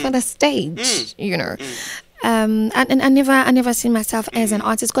too tiny for the stage, you know. And I never see myself as an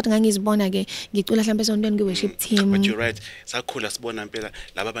artist. Kodwa ngangizibona ke ngicula mhlambe esontweni ke worship team. But you're right. Sakhula sibona impela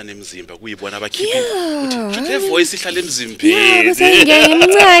laba banemzimba kuyibona abakhiphi. Uthi le voice ihlala emzimbeni.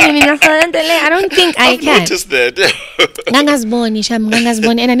 I don't think I can. Notice that.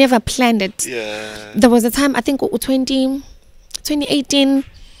 Ngangaziboni and I never planned it. Yeah. There was a time I think 2018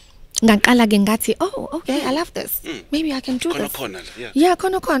 ngaqala ke ngathi oh okay I love this maybe I can do this khona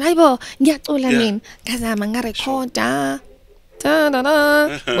hayibo ngiyacula mina ngazama ngarecorda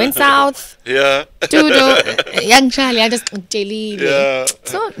went south young Charlie I just jelile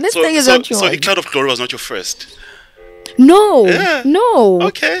so this thing is not yours. So Cloud of Glory was not your first? No.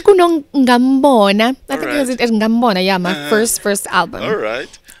 Okay. Kunongambona I think it was ngambona yeah my first album. All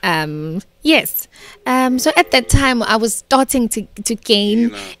right. Yes. So at that time I was starting to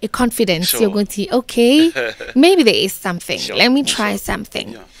gain a confidence. You're going to okay, maybe there is something. Let me try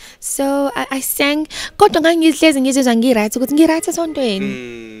something. So I sang. Kodwa ngihlezi ngizizwa ngiright ukuthi ngiright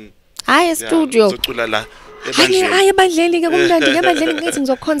esontweni. Hayi studio. ebandleni ke kumnandi ebandleni ngithi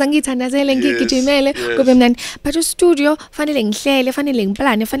ngizokhonza ngithandazele ngigijimele kube mnandi but studio fanele ngihlele fanele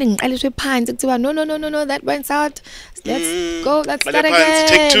ngiplane fanele ngiqaliswe phansi kuthiwa no that went out let's go let's start again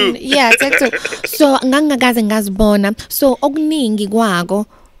take two. Yeah take two so ngangakaze ngazibona so okuningi kwako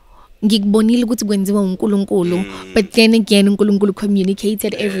ngikubonile ukuthi kwenziwa uNkulunkulu but then again uNkulunkulu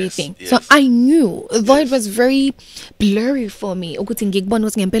communicated everything so I knew though it was very blurry for me ukuthi ngikubona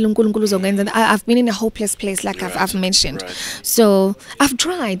ukuthi ngempela uNkulunkulu uzokwenza I've been in a hopeless place like I've mentioned so I've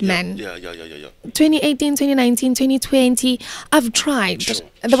tried man 2018 2019 2020 I've tried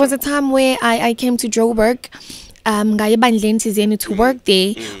there was a time where I came to Joburg ngaye bandleni thizeni to work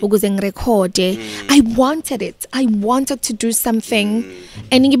there ukuze ngirekhode I wanted to do something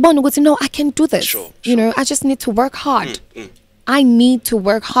and ngibona ukuthi no I can do this you know I just need to work hard I need to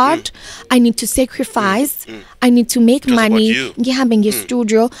work hard I need to sacrifice I need to make money ngihambe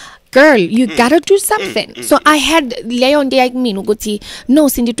ngestudio girl you gotta do something so I had leyo nto yakimina ukuthi no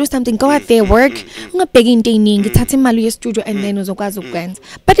Sindi do something go out there work ungabheki into eningi thatha imali ye studio and then uzokwazi ukwenza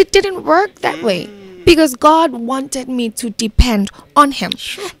but it didn't work that way because God wanted me to depend on him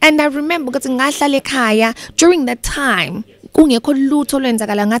and I remember ukuthi ngahlala ekhaya during that time kungekho lutho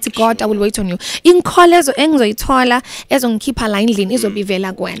lwenzakala ngathi God I will wait on you inkholezo engizoyithola ezongikhipha la endlini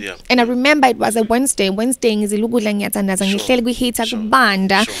izobivela kwena and I remember it was a Wednesday ngizila ukudla ngiyathandaza ngihlele kwi-heater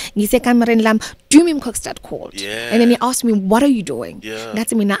kubanda ngisekamereni lami Dumi Mkokstad called and then he asked me what are you doing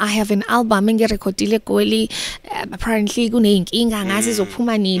ngathi mina I have an album engirecordile Goli apparently kuneyinkinga ngazi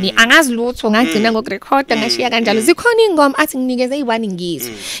izophuma nini angazi lutho ngagcina ngokurecorda ngashiya kanjalo zikhona ingoma athi nginikeze i1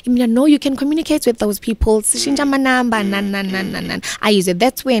 ngizwe mina no you can communicate with those people sishintsha amanamba I use it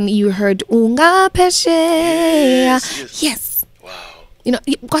that's when you heard ungaphesheya yes you know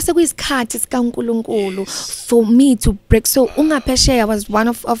kwase kuyisikhathi sikaNkulunkulu for me to break so ungaphesheya was one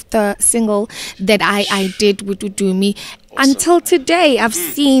of the single that I did with Udumi until today I've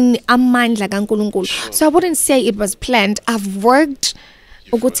seen amandla kaNkulunkulu so I wouldn't say it was planned I've worked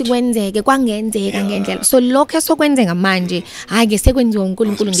ukuthi kwenzeke kwangenzeka ngendlela so lokho esokwenzeka manje hayi sekwenziwa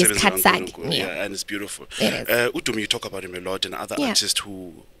uNkulunkulu ngesikhathi sakhe yeah and it's beautiful Udumi you talk about him a lot and other artists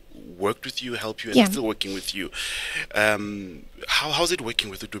who worked with you help you and still working with you how's it working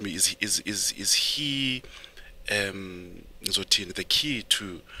with Udumi is he the key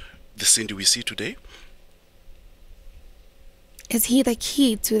to the Sindi we see today is he the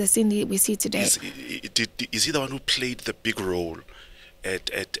key to the Sindi we see today is he the one who played the big role at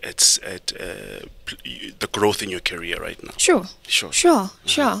the growth in your career right now sure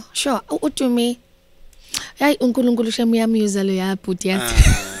Udumi hayi uNkulunkulu shemuyamuse lo yabhuti yathi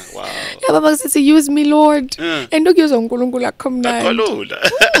wow yababa sithi use me Lord and ukuyuzwa uNkulunkulu akhomnandi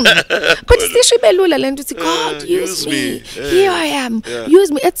kodwa sishibelula lento uthi God use me here I am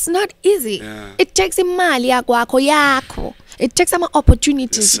use me it's not easy it takes imali yakho it takes some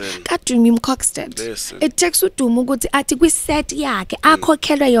opportunities kaDumi Mkokstad it takes uDumi ukuthi athi kwi-set yakhe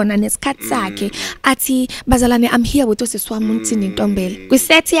akhokhelwe yona nesikhathi sakhe athi bazalane I'm here with usisiwami Sindi Ntombela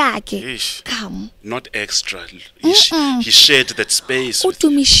kwi-set yakhe come not extra he shared that space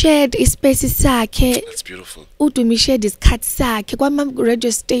uDumi shared ispace sakhe that's beautiful uDumi shared isikhathi sakhe kwama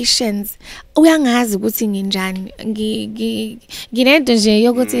radio stations uyangazi ukuthi nginjani nginento nje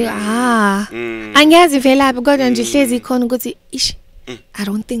yokuthi angazi vela kodwa nje hlezi khona ukuthi ish I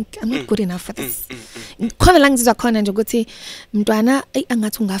don't think I'm not good enough for this khona la ngizizwa khona nje ukuthi mntwana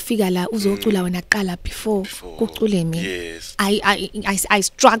angathi ungafika la uzocula wena kuqala before kucule mina I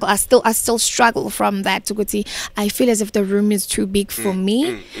struggle I still struggle from that ukuthi I feel as if the room is too big for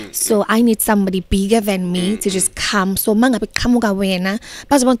me so I need somebody bigger than me to just come so mangabe qhamuka wena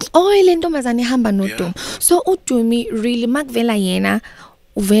bazobona oh le ntombazane ihamba noDumi so uDumi really makuvela yena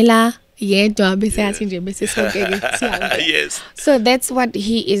uvela yedwa bese athi nje bese sonke ke siyanga yes so that's what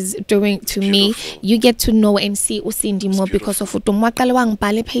he is doing to me you get to know and see uSindi more because of Udumi waqala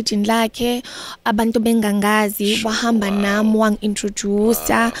wangibhala epage lakhe abantu bengangazi wahamba nami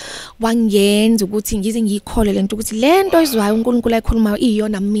wangintroduce wangenza ukuthi ngize ngiyikhole lento ukuthi lento izwayo uNkulunkulu ayikhulumayo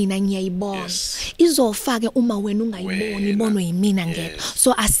iyona mina ngiyayibona izofake uma wena ungayiboni ibonwe yimina ngedwa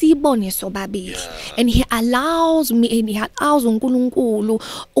so asibone sobabili and he allows me and he allows uNkulunkulu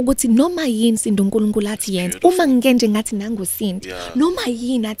ukuthi noma yini Sindi uNkulunkulu athi yenze uma ngenje ngathi nanguSindi noma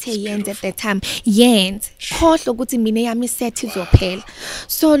yini athe yenze at that time yenze khohle ukuthi mina yami set izophela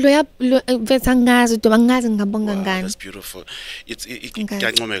so lo vetha ngazi uDumi ngazi ngabonga ngani that's beautiful it's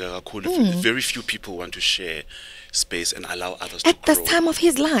kuyancomeka kakhulu very few people want to share space and allow others at to grow this time of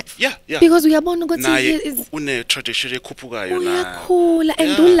his life yeah because uyabona ukuthi he is une tradition ekhuphukayo na uyakhula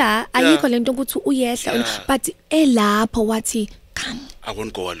endula ayikho lento ukuthi uyehla but elapho wathi come I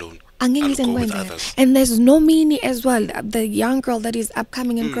won't go alone angeke go with ngikwenze. others. And there's no meaning as well, the young girl that is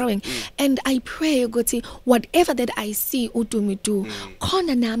upcoming and growing. And I pray ukuthi whatever that I see udumi do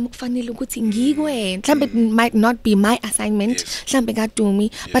khona nami kufanele ukuthi ngikwenze. Mhlambe it might not be my assignment mhlambe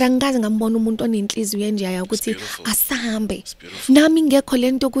kaDumi, but angikaze ngambona umuntu onenhliziyo enjeya ukuthi asambe. Nami ngekho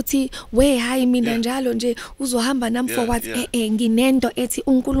lento ukuthi we hayi mina njalo nje uzohamba nami forward nginento ethi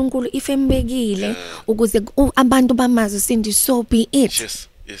uNkulunkulu ifembekile ukuze abantu bamazi Sindi, so be it.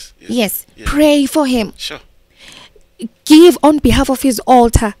 Yes. Pray for him. Sure. Give on behalf of his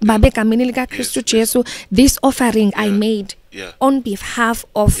altar. Babe kamini lika Kristu Jesu, this offering I made on behalf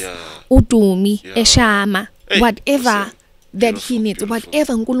of uDumi eShama. Whatever that he needs,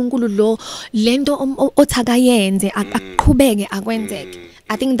 whatever uNkulunkulu lo lento othakayenze aqhubeke akwenzeke.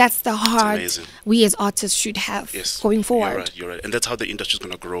 I think that's the heart we as artists should have going forward. You're right. And that's how the industry is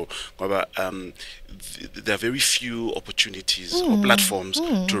going to grow. There are very few opportunities or platforms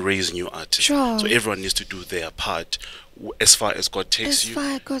to raise new artists. Sure. So everyone needs to do their part. As far as God takes you,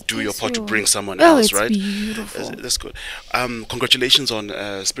 do your part to bring someone else, else, it's right? Beautiful. That's good. Congratulations on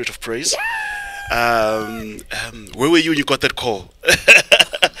Spirit of Praise. Where were you when you got that call?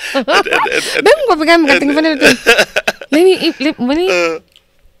 I think I'm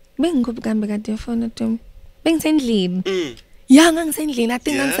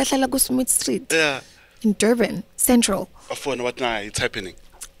Smith Street. In Durban Central. What now? It's happening.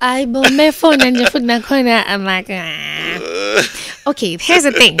 I bought my phone and your foot na corner. I'm like, okay, here's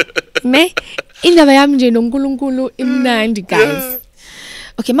the thing. Me indaba yami nje noNkulunkulu imnandi, guys.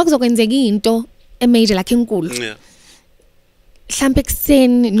 Okay, makuzokwenzeka into emajor like enkulu. Mhlambe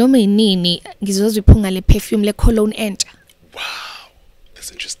kuseni noma inini ngizoziphunga le perfume le cologne entsha. Wow.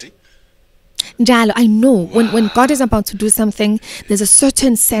 That's interesting. Njalo, I know when God is about to do something, there's a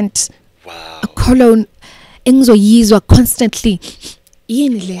certain scent, a cologne engizoyizwa constantly.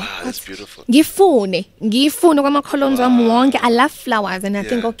 Wow, that's beautiful. Ngifune kwama colognes wami wonke. I love flowers and I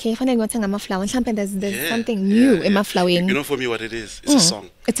think okay, fanele ngiyothenga ama flowers. Mhlambe there's something new in my flowering. You know, for me what it is, it's a song.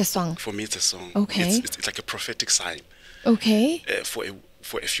 It's a song. For me it's a song. Okay. It's like a prophetic sign. Okay. For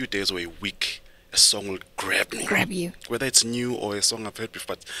a few days or a week, a song will grab me. Grab you. Whether it's new or a song I've heard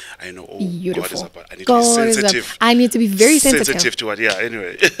before, but I know, beautiful. God is about. I need to be sensitive. I need to be very sensitive to it. Yeah,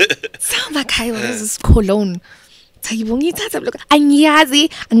 anyway. Sound like this is cologne. Angiyazi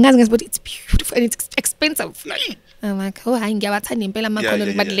but it's beautiful and it's expensive. I'm like, oh, I ngiyawathanda impela ama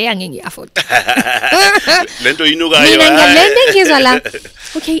cologne, but le angeke ngiafford. Lento inukayo. Lento ngizwa la.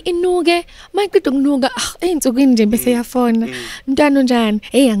 Okay, inuke, mayiqeda ukunuka, eyinsukwini nje bese yafona. Mntwana njani?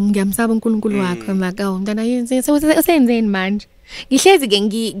 Hey, ngiyamsaba uNkulunkulu wakho, maka mntwana yenze. Usenzeni manje? Ngihlezi ke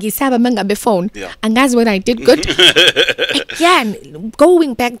ngisaba mangabe phone. Angazi when I did good. Again,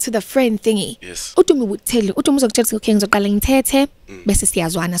 going back to the friend thingy. Yes. Udumi would tell you, udumi uzokutshela okay ngizoqala ngithethe bese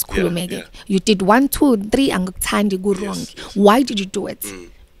siyazwana sikhulumeke. You did 1 2 3 angikuthandi ku wrong. Why did you do it?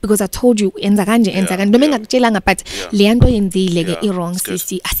 Because I told you enza kanje noma engakutshelanga but le nto yenzile ke I wrong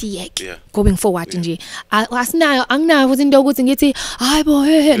sisi asiyeke going forward nje asinayo anginayo futhi into ukuthi ngithi hayi bo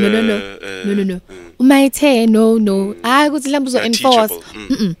no uma ethe no hayi ukuthi mhlawumbe uzo enforce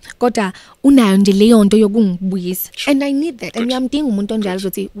kodwa unayo nje leyo nto yokungibuyisa and I need that and ngiyamdinga umuntu onjalo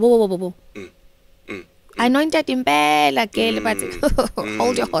ukuthi wo anointed impela girl but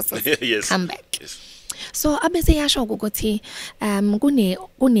hold your horses come back. So abese yasho ukuthi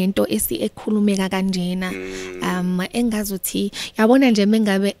kunento ekhulumeka kanjena engazuthi yabona nje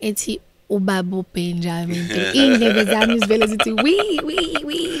mengabe ethi ubaba Benjamin indlebe zami zivele zithi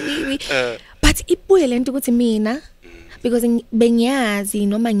we but ibuye lento ukuthi mina because bengiyazi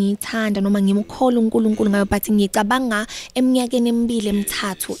noma ngiyithanda noma ngimkhola uNkulunkulu ngayo but ngicabanga eminyakeni emibili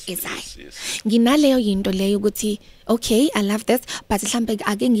emithathu ezayo nginaleyo yinto leyo ukuthi okay I love this but mhlambe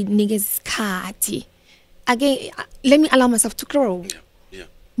ake nginikeze isikhathi. Again, let me allow myself to grow.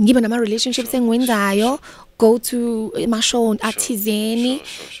 Ngibe nama relationships engiwenzayo, go to my show athizeni,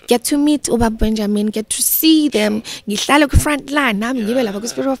 get to meet Ubaba Benjamin, get to see them, ngihlale ku front line nami ngibe lapha ku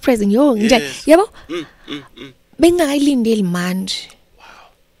Spirit of Praise nje yabo bengayilindeli manje.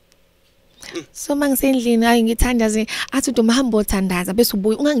 So mangisendlini ayi ngithandaze athi uDuma hamba othandaza bese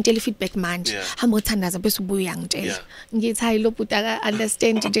ubuya ungangitshela feedback manje hamba othandaza bese ubuya uyangitshela ngithi hayi lo bhuti aka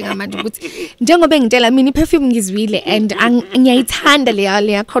understand njengamanje ukuthi njengoba engitshela mina iperfume ngizwile and ngiyayithanda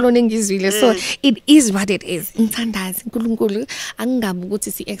leya cologne engizwile so it is what it is ngithandaza uNkulunkulu angingabi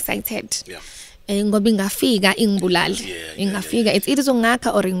ukuthi si excited ngoba ingafika ingibulala ingafika it's either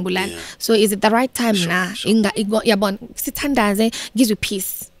ngakha or ingibulala so is it the right time na yabona sithandaze ngizwe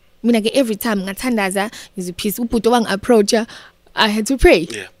peace. Mina ke every time ngathandaza is a piece ubhuti wang approach I had to pray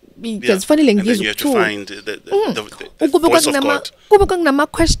because funny and then you have to find the voice of God. Kube kunama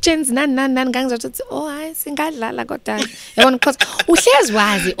questions nan ngangizothi hayi singadlala kodwa yabona because uhlezi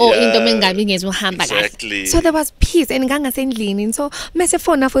wazi into mengabi ngezohamba kahle. So there was peace and ngangasendlini so mase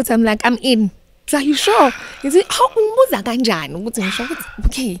phone futhi I'm like I'm in. Are you sure? Is it how ungibuza kanjani ukuthi ngisho ukuthi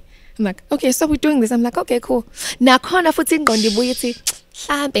okay. I'm like okay, so we're doing this. I'm like okay, cool. Nakhona futhi ingqondo ibuye ithi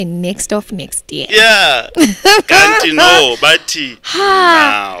mhlambe next year. Yeah. Can't you know, Bati?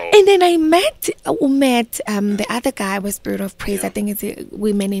 Now. And then I met the other guy with Spirit of Praise. I think it's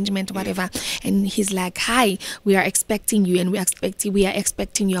we management, whatever. And he's like, "Hi, we are expecting you, and we are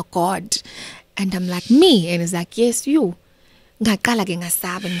expecting your God." And I'm like, "Me?" And he's like, "Yes, you." Ngaqala ke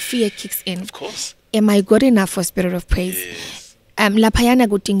ngasaba and fear kicks in. Of course. Am I good enough for Spirit of Praise? Yes. Laphayana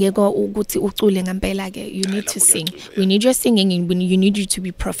kudingeka ukuthi ucule ngempela ke, you need to sing. We need your singing and you need you to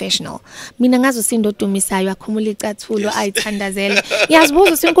be professional. Mina ngazo sindo odumisayo akhumula icathulo ayithandazele.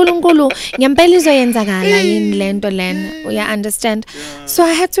 Yazibuza uNkulunkulu ngempela izoyenzakala yini lento lena. You understand? So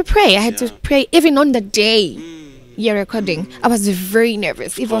I had to pray. I had to pray even on the day you're recording. I was very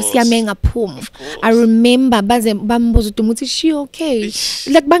nervous. If I was I remember baze bambuza ukuthi she okay.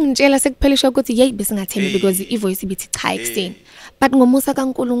 Like bangitshela sekuphelisha ukuthi hey besingathembi because ivoice ibithi cha extend. But ngomusa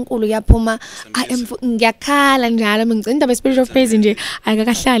kaNkulunkulu yaphuma I am ngiyakhala njalo mengicela indaba Spirit of Praise nje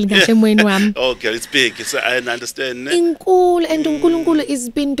ayikakahlali kahle emoyeni wami. Okay, it's big. So I understand. Inkulu and uNkulunkulu is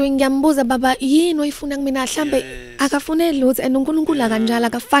been doing ngiyambuza baba yini oyifuna kumina mhlambe akafuneli lutho and uNkulunkulu akanjalo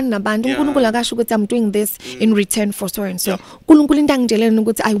akafani nabantu uNkulunkulu akasho ukuthi I'm doing this in return for so and so. uNkulunkulu into angitsheleni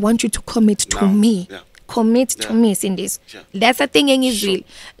ukuthi I want you to commit to me. Commit to me in this. That's the thing in Israel.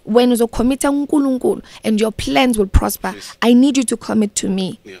 When you commit to uNkulunkulu and your plans will prosper, I need you to commit to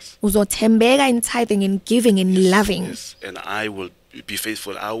me. Uzothembeka in tithing and giving and loving. Yes. And I will be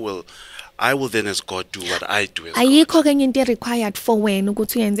faithful. I will then as God do what I do as ayikho ke into required for wena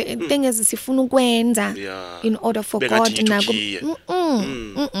ukuthi uyenze thing sifuna ukwenza in order for God nako.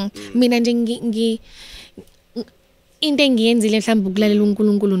 Mina nje into engiyenzile mhlawumbe ukulalela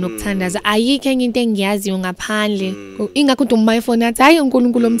uNkulunkulu nokuthandaza ayikho enye into engiyaziyo ngaphandle ingakho uthi my phone athi hayi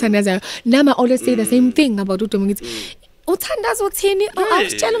uNkulunkulu omthandazayo nama always say the same thing about uDomo ngithi uthandaza uthini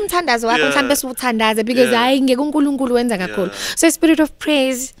awusitshela umthandazo wakho mhlawumbe siwuthandaza because hayi ngeke uNkulunkulu wenza kakhulu so Spirit of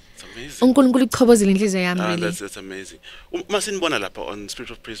Praise uNkulunkulu ichobozile inhliziyo yami really. That's amazing. Masinibona lapha on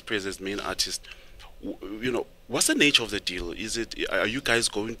Spirit of Praise as main artist. You know, what's the nature of the deal? Are you guys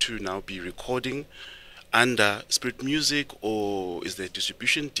going to now be recording under Spirit Music, or is there a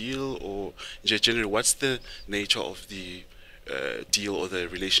distribution deal, or generally what's the nature of the deal or the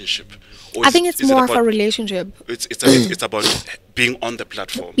relationship? Or I think it's more of a relationship. It's about being on the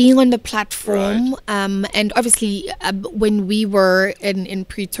platform. Being on the platform, right. And obviously when we were in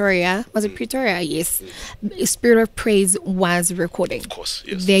Pretoria, was it Pretoria? Yes. Spirit of Praise was recording. Of course,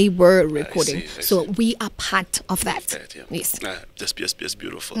 yes. They were recording. I see. We are part of that. Yes. That's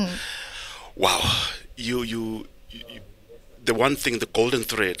beautiful. Wow. You the one thing, the golden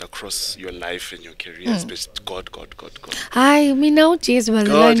thread across your life and your career is just God. I mean, now Jesus was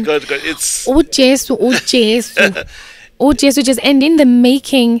God. It's Jesus. And in the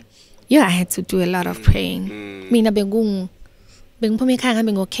making, I had to do a lot of praying. Mina bengiphuma ekhaya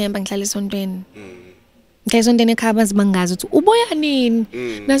ngihambe ngokempa ngihlala esontweni. Ngihlala esontweni ekhaya bazibangaza ukuthi uboya nini?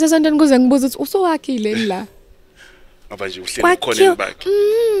 Nasesontweni kuze ngibuza ukuthi usowakhile la. Abanje uhleli khona back.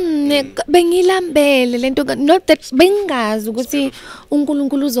 Bengilambele lento not that bengazi ukuthi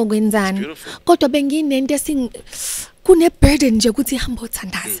uNkulunkulu uzokwenzani kodwa benginento kune burden nje ukuthi hamba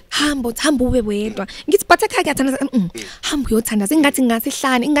uthandaza hamba ube wedwa ngithi bathe ekhaya kuyathandaza hamba uyothandaza ingathi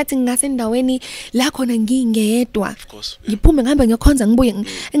ngasihlane ingathi ngasendaweni la khona ngingedwa ngiphume ngihambe ngiyokhonza ngibuye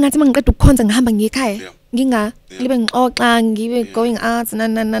ingathi mangiqeda ukukhonza ngihamba ngiyekhaya libe ngixoxa ngibe going out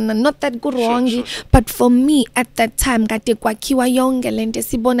not that good wrong but for me at that time kade kwakhiwa yonke lento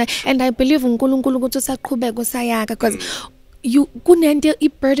esibona and I believe uNkulunkulu ukuthi usaqhubeka usayaka because you kunento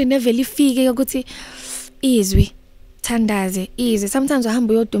iburden eveli fike ukuthi izwi thandaze easy sometimes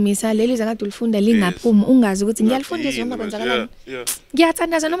uhamba uyodumisa leli zakade ulifunda lingaphumi ungazi ukuthi ngiyalifundisa noma kwenzakalani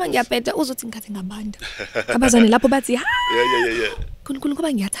ngiyathandaza noma ngiyabheda uzothi ngathi ngabanda abazane lapho bathi uNkulunkulu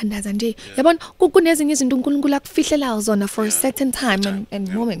kuba ngiyathandaza nje yabona kunezinye izinto uNkulunkulu akufihlela zona for a certain time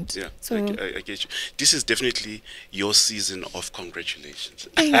and moment. So I get you. This is definitely your season of congratulations.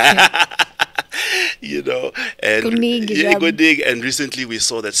 You know, and good dig. And recently we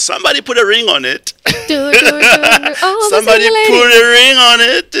saw that somebody put a ring on it. Somebody put a ring on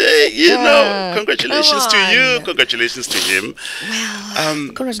it. You know, congratulations to you. Congratulations to him. Well,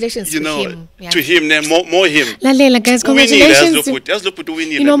 congratulations to him. To him, then more him. Lalela guys, congratulations. Let's look at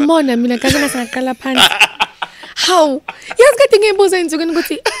you know, mona mina kaza ngasaqala phansi. How? Yes, getting a boss into going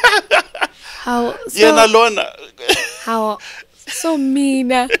to how? Yeah, Lona. How? So mean.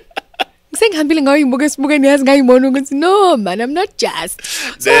 Saying I'm feeling going bogus bogan yes guy mono. No man, I'm not just.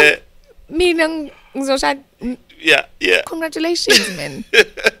 So meaning so yeah. Congratulations, man.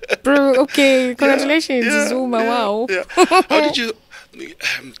 Bro, okay, congratulations, yeah, Zuma, wow. Yeah. How did you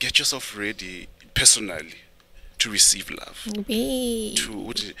get yourself ready personally to receive love?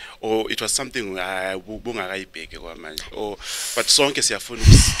 Or it was something or but sonke siyafuna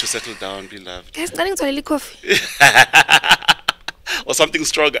to settle down, be loved. Guys, starting to really coffee. Or something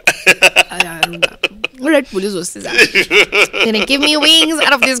stronger. Red Bull is gonna give me wings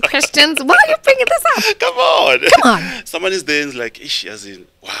out of these questions. Why are you bringing this up? Come on. Someone is there and is like, ish, as in,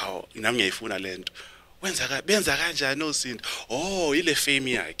 wow, inamnyayifuna lento. Benza kanjani no Sindi? Oh, ile fame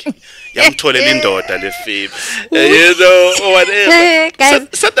yakhe. Yamtholela indoda le fame. You know, whatever. Guys,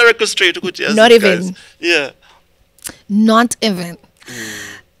 set the record straight ukuthi yazi. Not even. Guys. Yeah. Not even.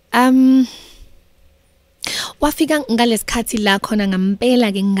 Wafika ngalesikhathi la khona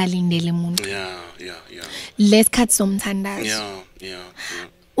ngampela ke ngalindele umuntu. Yeah. Lesikhathi somthandazo. Yeah.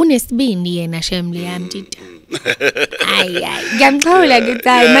 Unesibindi yena shemli yami tita. Ngiyamxhawula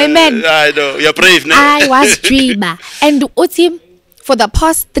ngithi my man. I know, you're brave now. I was dreamer. And uthi for the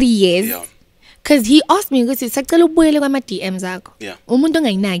past 3 years, because he asked me ukuthi sacela ubuyele kwama DMs akho. Umuntu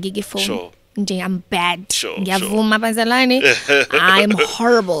ongayinaki ke phone. Sure. I'm bad. Ngiyavuma bazalwane. I'm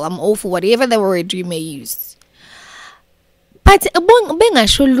horrible. I'm awful. Whatever the word you may use. But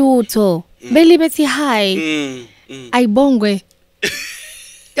bengasho lutho. Beli bethi hi. Ayibongwe.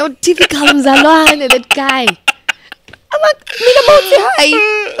 Typical mzalwane, that guy. I'm like, mina bothi hi.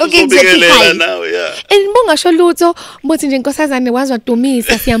 Okay, ngithi hi. Now, yeah. And bongasho lutho, bothi nje nkosazane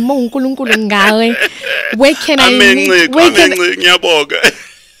wazwadumisa siyambonga uNkulunkulu ngawe. Where can I meet? Ngiyabonga.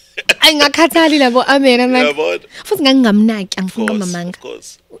 Ayingakhathali labo amen. I'm like, futhi ngangingamnaki angifuna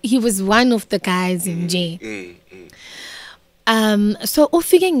mamanga. He was one of the guys in J. So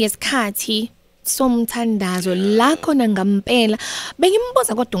ufike ngesikhathi somthandazo la khona ngampela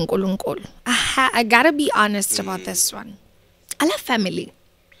bengimbuza kodwa uNkulunkulu. I gotta be honest about this one. I love family.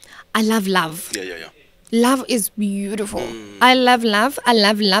 I love love. Yeah. Love is beautiful. I love love. I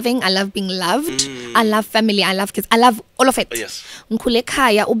love loving. I love being loved. I love family. I love kids. I love all of it. Yes. Ngikhule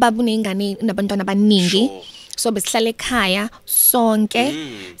ekhaya ubaba unengane nabantwana abaningi. So besihlala ekhaya sonke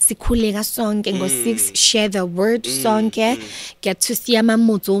sikhuleka sonke ngo6 share the word sonke get to see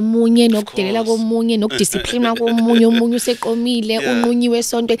amamutho omunye nokudelela komunye nokudiscipline komunye omunye useqomile unqunyiwe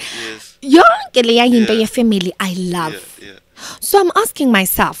sonke yonke le yayinto ye family I love. So I'm asking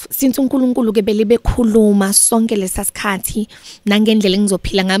myself, since uNkulunkulu ke bele bekhuluma sonke lesasikhathi nangendlela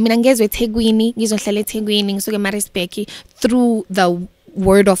engizophila ngami mina ngezwe eThekwini ngizohlala eThekwini ngisuke eMaritzburg through the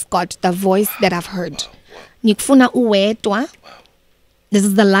word of God, the voice that I've heard. Ngikufuna uwedwa. This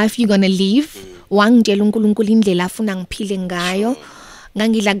is the life you're going to live. Wangitshela uNkulunkulu indlela afuna ngiphile ngayo.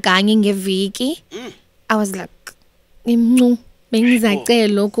 Ngangidla kanye ngeviki. I was like, bengizacela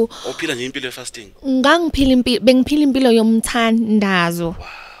lokho. Uphila nje impilo fasting. Bengiphila impilo yomthandazo.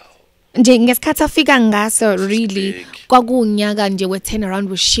 Nje ngesikhathi afika ngaso really kwakunyaka nje we turn around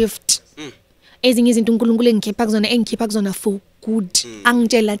we shift. Ezinye izinto uNkulunkulu engikhipha kuzona for good.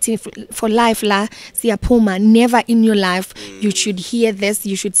 Angitshela thi for life la siyaphuma. Never in your life you should hear this,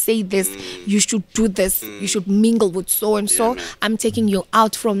 you should say this, you should do this, you should mingle with so and so. I'm taking you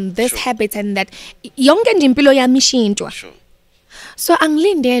out from this habit and that. Yonke nje impilo yami ishintshwa. So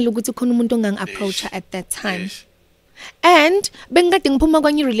angilindele ukuthi khona umuntu ongangi-approacha at that time. And bengikade ngiphuma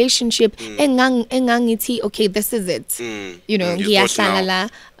kwenye relationship engangithi okay this is it. You know, ngiyahlala la.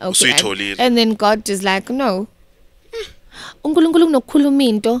 Okay. And then God is like no. uNkulunkulu kunokukhuluma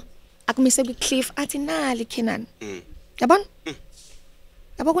into akumise kwi-cliff athi nali Kenan. Yabona?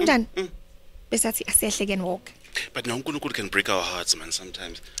 Yabo kunjani? Bese athi asiyehleke and walk. But now uNkulunkulu can break our hearts man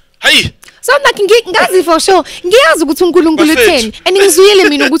sometimes. Hey! So I'm like ngazi for sure. Ngiyazi ukuthi uNkulunkulu utheni. And ngizuyele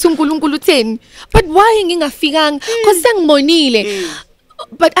mina ukuthi uNkulunkulu utheni. But why ngingafikanga? Because sengibonile.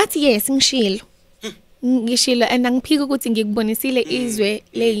 But athi yes ngishilo. Ngishilo and angiphika ukuthi ngikubonisile izwe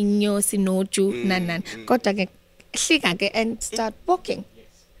leyinyosi noju nanani. Kodwa ke hlika ke and start walking.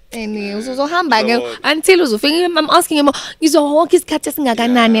 And uzohamba ke until uzofika. I'm asking him ngizohawk isikhathi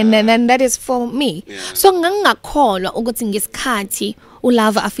esingakanani and that is for me. So ngangakholwa ukuthi ngesikhathi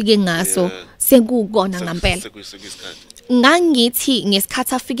ulava afike ngaso sekukona ngampela. Ngangithi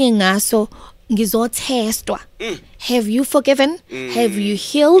ngesikhathi afike ngaso ngizotestwa Have you forgiven? Have you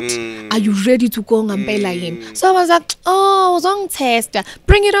healed? Are you ready to go ngampela yini? So I was like, oh, zong tester.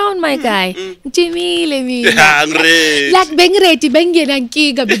 Bring it on, my guy. Jimile mina. Like bengready bengena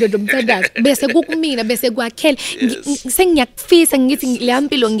nkinga bidodo mthandazo. Bese kukumina bese kwakhela. Sengiyakufisa ngithi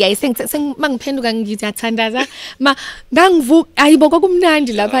leyampilo mangiphenduka ngithi athandaza. Ma ngangivuka ayibo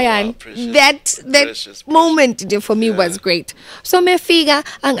kwakumnandi lapha yani. That moment for me was great. So mefika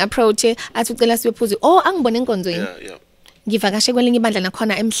approach athi ucela siyophuza. Oh, angibone enkonzweni. Ngivakashe kwelinye ibandla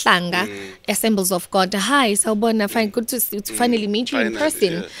nakhona emhlanga Assemblies of God. Hi, sawubona, fine, good to finally meet you in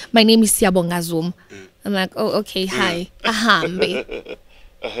person. My name is Siyabonga Zoom. I'm like, oh, okay, hi. Ahambe.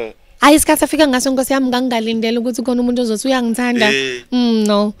 Isikhathi afika ngaso Nkosi yami ngangalindela ukuthi khona umuntu ozothi uyangithanda.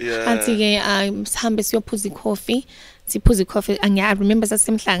 No. Athi ke sihambe siyophuza coffee. Siphuza coffee. I remember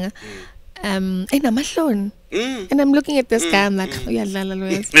sasemhlanga. Enamahloni. And I'm looking at this guy, I'm like, uyadlala lo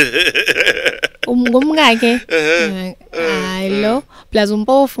yazi. Ngumngake. Hello, plus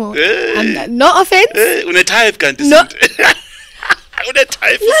umpofu. No offense. Une type kanti no. Une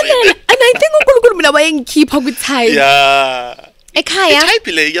type. And I think uNkulunkulu mina wayengikhipha ku type. Yeah. Ekhaya. Type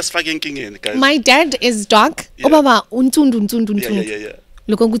le yasifaka enkingeni guys. My dad is dark. Obaba untundu. Yeah.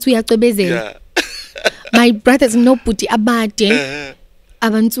 Lokho ukuthi uyacwebezela. My brothers no booty abade.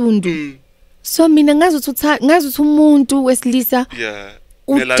 Abantundu. So mina ngazuthi umuntu wesilisa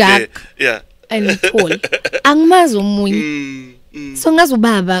udark and tall angimazi omunye so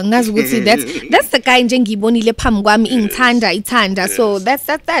ngazubaba ngazukuthi that's the guy nje ngibonile phambi kwami ithanda so that's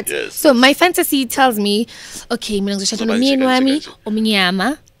that. Yes. So my fantasy tells me okay mina ngizoshada nomyeni wami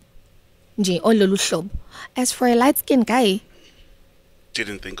omnyama nje ololu hlobo. As for a light skin guy,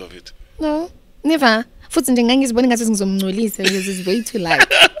 didn't think of it. No, never. Futhi nje ngangizibona ngathi ngizomngcolisa because it's way too light.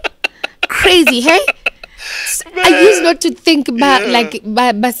 Crazy, hey? I used not to think about like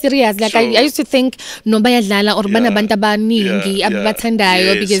serious. Like I used to think no bayadlala or bana bantu abaningi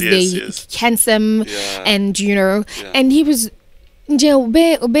abathandayo because they handsome and you know. And he was nje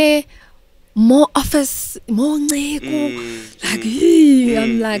ube more office, more nceku. Like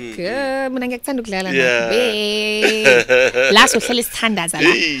I'm like mina ngiyakuthanda ukudlala nawe. Last uhlele sithandaza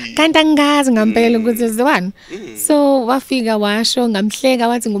la. Kanti angazi ngampela ukuthi ziwani. So wafika washo ngamhleka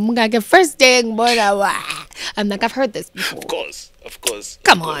wathi ngumngake first day ngibona wa. I'm like I've heard this before. Of course.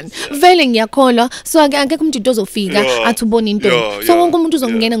 Come on. Vele ngiyakholwa. So akekho umuntu uzofika athi ubona into. So wonke umuntu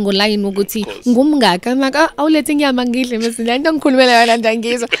uzongena ngoline ukuthi ngumngake. I'm like awulethe inyama ngidle bese la into ngikhulumela yona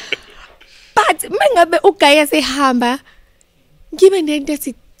ndangizwa. But mengabe ugaya sehamba ngibe nento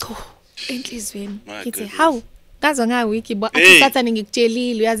ethi cho enhlizweni ngithi how ngazwa ngawiki bo athi sathane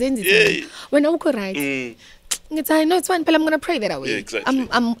ngikutshelile uyazenza izinto wena ukho right ngithi I know it's fine phela I'm going to pray that away. Exactly.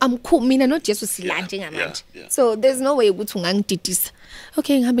 I'm cool mina no Jesu silanje ngamanje. So there's no way ukuthi ungangididisa.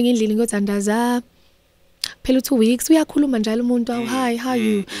 Okay ngihambe ngendlini ngiyothandaza phela 2 weeks uyakhuluma njalo umuntu hi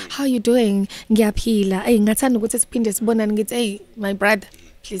how you doing ngiyaphila ngathanda ukuthi siphinde sibonane ngithi hey my brother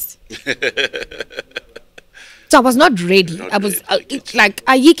please. So I was not ready. I was like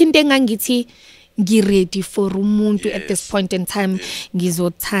ayikho into engangithi ready for umuntu at this point in time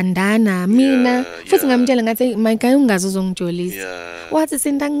ngizothandana mina futhi ngamtshela ngathi my guy ungazi uzongijolisa wathi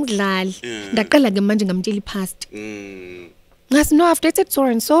sentangidlali ngaqala ke manje ngamtshela past ngas no I've dated so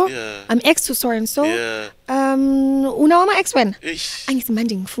and so I'm ex to so and so unawama ex wena angithi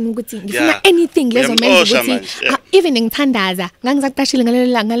manje ngifuna ukuthi ngifuna anything lezo menze ukuthi even ngithandaza ngangizaqashile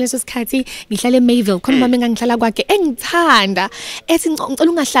ngaleso sikhathi ngihlala eMayville khona mama engangihlala kwakhe engithanda ethi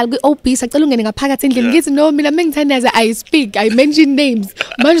ngicela ungahlali kwiOB sacela ungene ngaphakathi endlini ngithi no mina mengithandaza I speak I mention names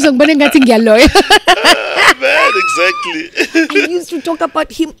manje uzongibona ngathi ngiyaloya. Man, exactly. I used to talk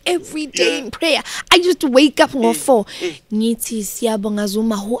about him every day in prayer. I used to wake up ngo 4 ngithi Siyabonga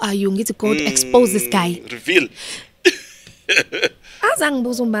Zuma who are you ngithi God expose this guy. Reveal.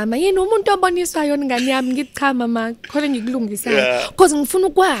 Azangibuza umama yena umuntu oboniswayo ngani yami ngithi cha mama khona ngikulungisayo because ngifuna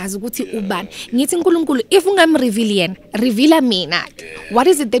ukwazi ukuthi ubani ngithi uNkulunkulu if ungamreveal yena reveal mina what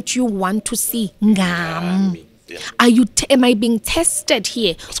is it that you want to see ngami. Am I being tested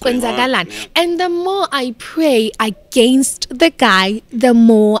here? And the more I pray against the guy, the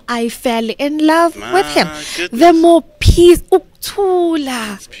more I fell in love with him. The more peace.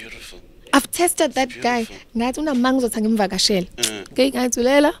 It's beautiful. I've tested that guy. Ngathi unamanga uzothi ngimvakashela. Okay,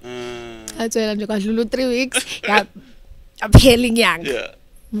 ngayithulela. Ngayithulela nje kwadlula 3 weeks. Yaphela inyanga.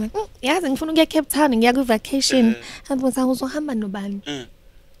 Yazi ngifuna ukuya Cape Town ngiya ku vacation. Angibuza uzohamba nobani?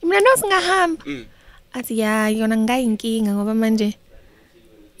 Mina nosingahamba. Athi yona ngayinkinga ngoba manje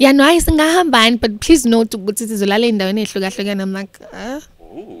no ayisingahambani but please note ukuthi sizolala endaweni ehlukahlukene I'm like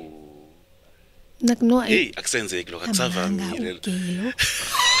like no hey akusenzeki lokho akusavamile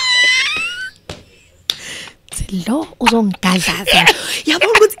lo uzongigadlaza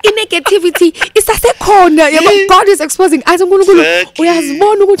yabona ukuthi negativity isasekhona yabo God is exposing athi uNkulunkulu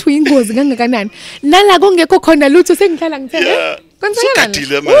uyazibona ukuthi uyingozi kangakanani nala kongekho khona lutho sengihlala ngithe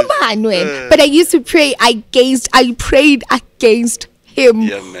but I used to pray I prayed against him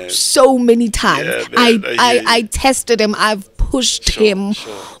so many times. I tested him, I've pushed him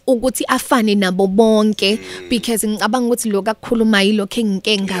ukuthi afane nabo bonke because ngicabanga ukuthi lo kakhuluma yilo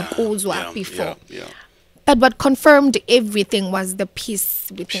ngeke ngakuzwa before. But what confirmed everything was the peace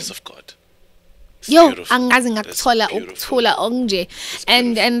with him. Peace of God. Yo, angazi ngakuthola ukuthula onje,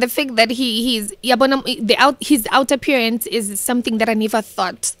 and the fact that his outer appearance is something that I never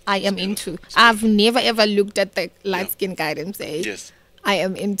thought I am into. I've never ever looked at the light skin guy and say, yes, I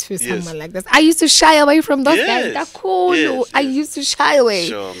am into someone like this. I used to shy away from those guys. They're cool. I used to shy away.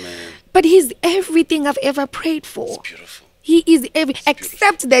 Sure, man. But he's everything I've ever prayed for. It's beautiful. He is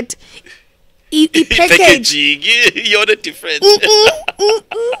except that he packaging. You're the difference.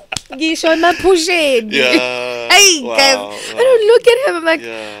 Gisho na pushing. Hey guys, I don't look at him. I'm like,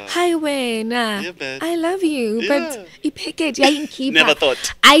 hi wena, I love you, but he package. Never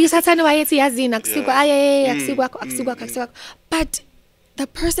thought. I used to but the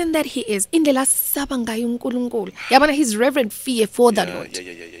person that he is in the last sabanga uNkulunkulu. Yabona his reverent fear for the Lord.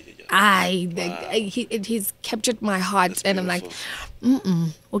 He's captured my heart, and I'm like,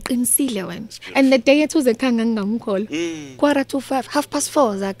 uqinisile wena. And the day it was a kanga ngamcall. 4:45,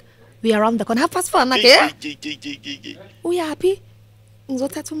 4:30, like we are around the corner. 4:30, I'm like, yeah. Uyapi?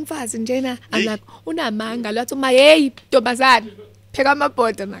 Ngizothatha umfazi njena. I'm like, unamanga lwathi uma hey ntombazana, pheka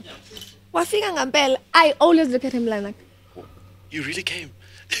amabhoda manje. Wafika ngempela. I always look at him like, you really came.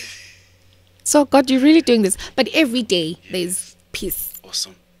 So God, you're really doing this. But every day there's peace.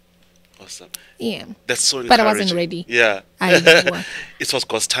 Awesome. Yeah. That's so encouraging. But I wasn't ready. Yeah. It was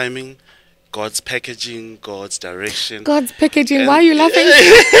God's timing, God's packaging, God's direction. God's packaging. Why are you laughing?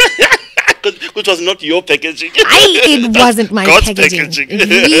 Which was not your packaging. It wasn't my God's packaging.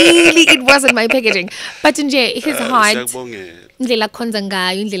 Really, it wasn't my packaging. But nje his heart. Indlela khonza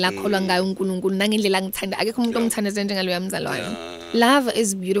ngayo, indlela kholwa ngayo uNkulunkulu, nangendlela ngithanda. Akekho umuntu ongithanda njengalo yamzalo wami. Love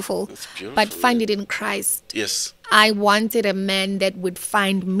is beautiful, but find it in Christ. Yes. I wanted a man that would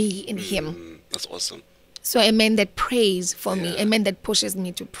find me in him. That's awesome. So a man that prays for me, a man that pushes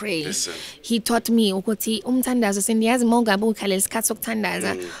me to pray. Listen. He taught me ukuthi umthandazo sendiyazi mongabe ukhala lesikhathi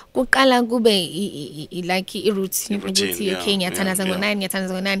sokuthandaza kuqala kube like routine ukuthi okay ngiyathandaza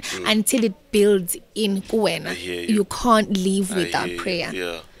ngo9 until it builds in kuwena. You can't live without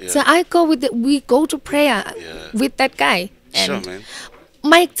prayer. So we go to prayer with that guy. And sure, man.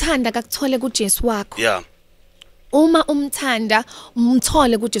 Mike thanda kakuthole kuJesu wakho. Yeah. Uma umthanda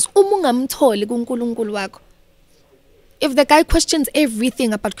umthole kuJesu, uma ungamtholi kuNkulunkulu wakho. If the guy questions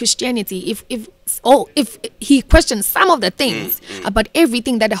everything about Christianity, if he questions some of the things about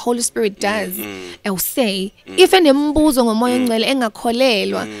everything that the Holy Spirit does, I'll say, if enembuzo ngomoya ongcwele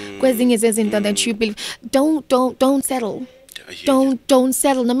engakholelwa kwezinye zezinto that you believe, don't settle. Don't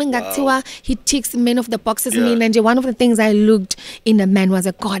settle. Wow. He ticks many of the boxes. And one of the things I looked in a man was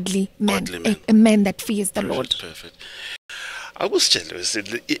a godly man. A man that fears the Lord. Perfect. I was jealous.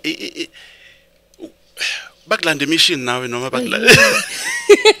 Backland mission now, no backland.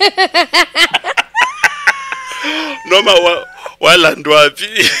 No ma waland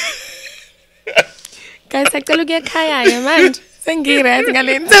wapi. Guys, actually get kaya man. Sengire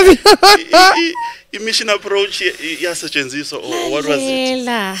ngale interview. Mission approach yasetshenziswa or what was it?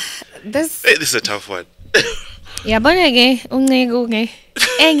 This is a tough one. Yabona ke unceke ke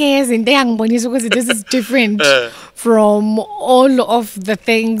enye yezinto engibonisa ukuthi this is different from all of the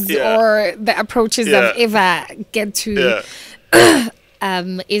things or the approaches I've ever get to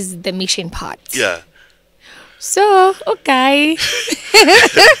is the mission part. Yeah. So, okay.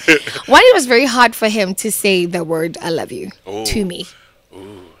 Why it was very hard for him to say the word I love you to me.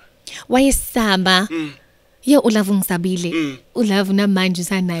 Wayesaba ye ulava ngisabile ulava namanje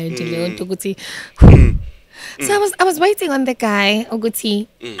sanayo nje leyo nto ukuthi so I was waiting on the guy ukuthi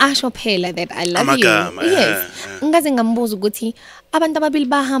asho phela that I love you. Yes. Ngaze ngambuza ukuthi abantu ababili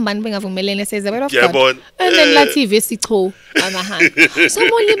bahamba bengavumelene sezabelo God. And then la TV sicho amahamba. So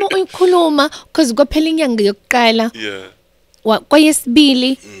molimo uyikhuluma because kwaphela inyanga yokuqala.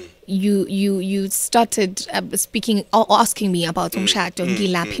 Kwayesibili you started speaking or asking me about umshado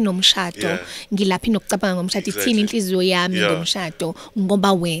ngilaphi nomshado ngilaphi nokucabanga ngomshado ithini inhliziyo yami ngomshado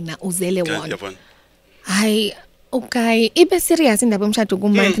ngoba wena uzele wona. Okay, ibe serious indaba yomshado ku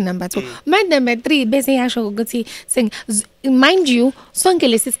month number 2. Month number 3 bese yasho ukuthi mind you sonke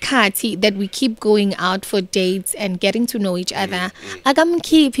lesisikhathi that we keep going out for dates and getting to know each other.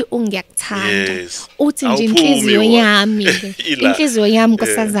 Akamkhiphi ungiyakuthanda. Uthi nje inhliziyo yami. Inhliziyo yami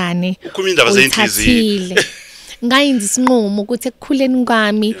nkosazane. Ukhuluma indaba zenhliziyo. Ngayenza isinqumo ukuthi ekukhuleni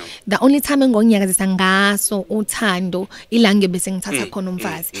kwami the only time engonyakazisa ngaso uthando ilange bese ngithatha khona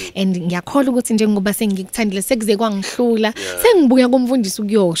umfazi and ngiyakholwa ukuthi njengoba sengikuthandile sekuze kwangihlula sengibuya kumfundisi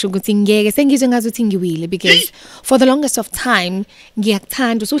ukuyosho ukuthi ngeke sengizwe ngazi ukuthi ngiwile because for the longest of time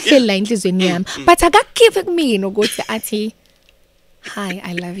ngiyakuthanda usuhleli la enhlizweni yami but akakukhiphe kumina ukuthi athi hi,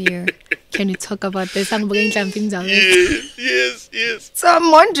 I love you. Can we talk about this? Yes. So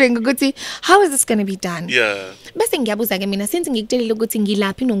I'm wondering, how is this going to be done? Yeah. Bese ngiyabuza ke mina since ngikutelile ukuthi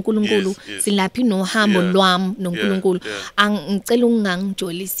ngilaphi noNkulunkulu, silaphi nohambo lwami noNkulunkulu. Angicela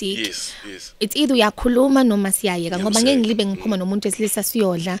ungangijolisi. Yes. It's either uyakhuluma noma siyayeka ngoba ngeke ngilibe ngiphuma nomuntu esilisa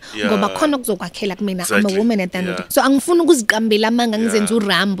siyodla ngoba khona kuzokwakhela kumina I'm a woman at the end of the day. So angifuni ukuziqambela amanga ngizenza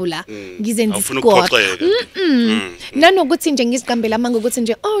uRambo la. Ngizenza isikot. Nanokuthi nje ngiziqambela amanga ukuthi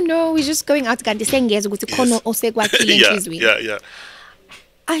nje oh no we just going out kanti sengeza ukuthi khona osekwakhile enhlizweni. Yeah.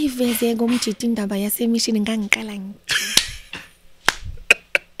 Ayiveze ngomjidi indaba yasemishini ngangiqala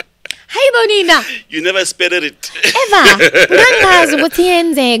Hey Bonina. You never expected it. Ever. Ngangazi ukuthi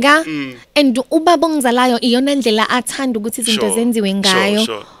yenzeka and ubaba ongizalayo iyona ndlela athanda ukuthi izinto zenziwe ngayo.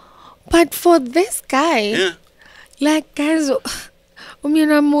 Sure. But for this guy, like guys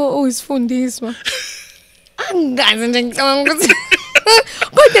umyena mo uyisifundiswa. Angazi nje ngicabanga ukuthi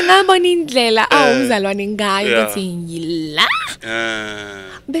kodwa ngabona indlela awumzalwane ngayo ukuthi yila.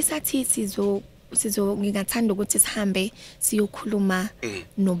 Bese athi ngingathanda ukuthi sihambe siyokhuluma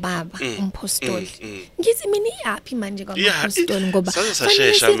nobaba umpostoli. Ngithi mina iyapi manje kwampostoli ngoba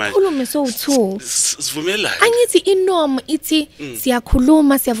sikhulume so2. Sivumelana. Angithi inorm ithi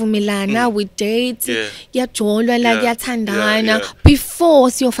siyakhuluma siyavumelana we date yajolwa la kuyathandana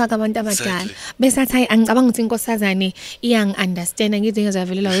before siyofaka abantu abadala. Bese athi angicabanga ukuthi inkosazane iyang understand ngithi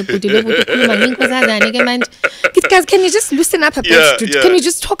ngizavelela webhuti ukhuluma ngenkosazane ke manje. Guys, can you just loosen up a bit? Can we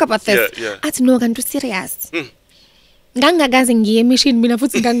just talk about this? Athi no kanti serious. Ngangakaze ngiye emission mina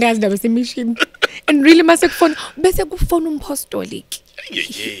futhi ngangazi ndaba semission. And really mase kufona bese kufona umpostoli.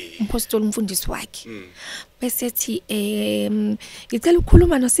 Umpostoli umfundisi wakhe. Bese ethi ngicela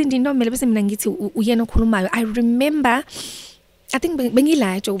ukukhuluma no Sindi Ntombela bese mina ngithi uyena okhulumayo. I remember I think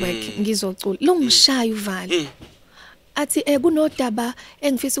bengila eJoburg ngizocula. Lo ngishaya uvalo. Athi kunodaba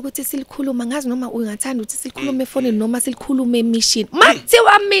engifisa ukuthi silikhuluma ngazi noma ungathanda ukuthi silikhulume efonini noma silikhulume emission.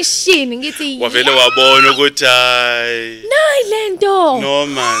 Mathiwa mission ngithi wavele wabona ukuthi hayi nayi lento no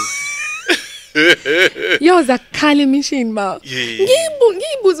man yoza khala emission ba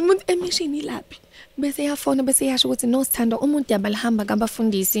ngiyibuza umuntu emission ilaphi bese yafona bese yasho ukuthi no Sithando umuntu yabalihamba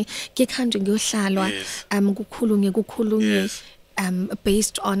kabafundisi ngekhanjwe ngiyohlalwa kukhulunywe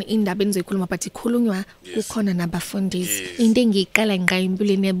based on indaba enizoyikhuluma but ikhulunywa kukhona nabafundisi into engiyiqala ngayo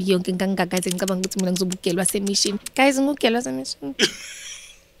empilweni yami yonke ngangakaze ngicabanga ukuthi mina ngizobugelwa semission guys ngugelwa semission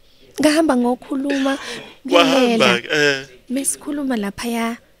ngahamba ngokhuluma ngihlela mesikhuluma lapha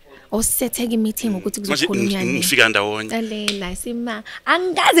ya osetheke meeting ukuthi kuzokhulunywa nini ngifika ndawonye lalela sima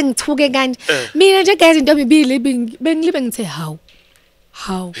angaze ngithuke kanje mina nje guys into ebibili bengilibe ngithe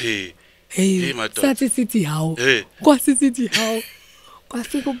how Hey, sathi sithi hawo. Kwasithi hawo.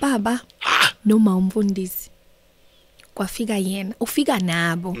 Kwafika ubaba noma umfundisi. Kwafika yena, ufika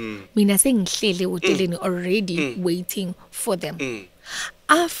nabo. Mina sengihlele hoteleni already waiting for them.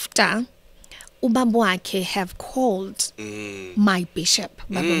 After ubaba wakhe have called my bishop,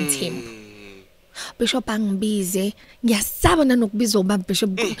 baba Mthembu. Bishop angibize, ngiyasaba nanokubiza ubaba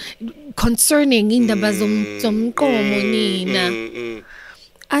bishop concerning indaba zomqomo nina.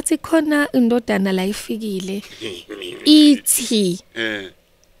 Athi khona indodana la ifikile ithi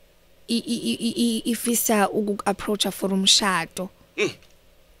ifisa uku-approacha for umshado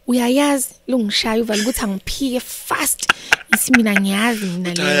uyayazi longishaya uvalo ukuthi angiphike fast isi mina ngiyazi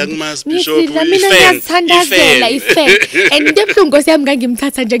mina le mina ngiyathandazela ifan and ndebhlungu Nkosi yami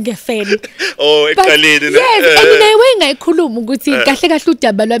ngangimthatha njengefan eqaleni yes and nawe ngayikhuluma ukuthi kahle kahle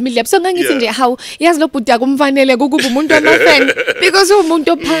udaba lwami lapho so ngangithi nje hawu yazi lo bhuti akumfanele ukuba umuntu wamafan because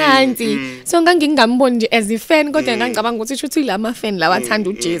umuntu ophansi so ngangingamboni nje as a fan kodwa ngangicabanga ukuthi shuthi lama fan lawa athanda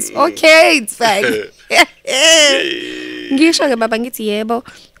uJesu okay it's fine ngisho ke baba ngithi yebo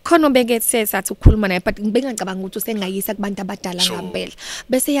khona obekethe sathi ukukhuluma naye but ngibengacabanga ukuthi usengayisa kubantu abadala ngempela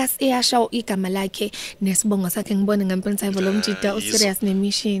bese iyasha igama lakhe nesibongo sakhe ngibone ngempela lo mjida o serious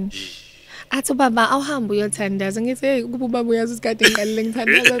nemission athi baba awuhamba uyothandaza ngithi hey kuba ubaba uyazi isikade ngiqalile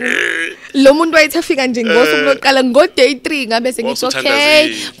ngithandaza lo muntu wayethafika nje ngosuku lokuqala ngo day 3 ngabe sengithi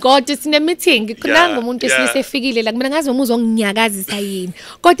okay God sine meeting kunanga umuntu esilise efikile la mina ngazi uma uzonginyakazisa yini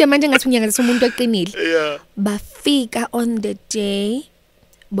kodwa manje ngathi unyakazisa umuntu oqinile bafika on the day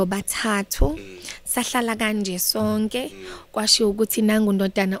bobathathu sahlala kanje sonke kwashiya ukuthi nangu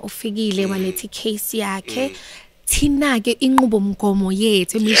ndodana ufikile walethi case yakhe thina ke inqubo mgomo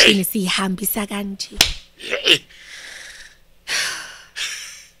yethu emishini sihambisa kanje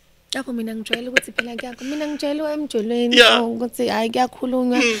lapho mina ngijwayele ukuthi phela kuyakho mina ngijwayele emjolweni ukuthi hayi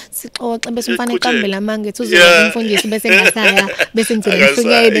kuyakhulunywa sixoxe bese umfana eqambela amanga ethi uzoba umfundisi bese ngasaya bese ngithina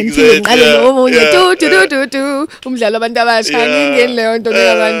ngifungele ngithini ngiqale nomunye tu umdlalo abantu abasha ngingeni leyo nto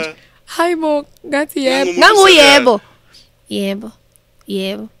leyabantu hayi bo ngathi yebo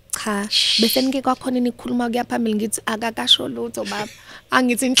yebo cha bese ngeke kwakhona nikhuluma kuyaphambili ngithi akakasho lutho baba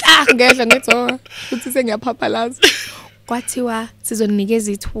angithi nhla ngedla ngithi ukuthi sengiyaphaphalaza kwathiwa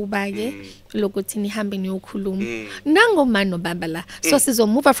sizonikeza ithuba ke lokuthi nihambe niyokhuluma nangomama nobaba la so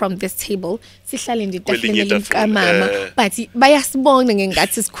sizomove from this table sihlale nje etafuleni likamama but bayasibona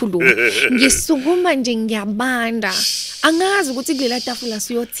ngengathi sikhuluma ngisukuma nje ngiyabanda angazi ukuthi kulela tafula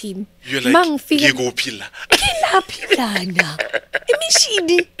siyothini mangifika ngikuphila ngilaphilana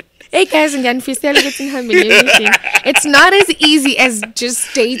imishini hey guys ngiyanifisela ukuthi nihambe nemishini it's not as easy as just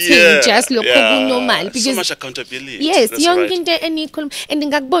stating just lokho normal because so much accountability yes yonke into enikhuluma and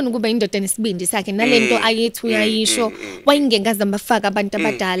ngakubona ukuba indoda nesibindi sakhe nalento ayethu uyayisho wayingengaza bafaka abantu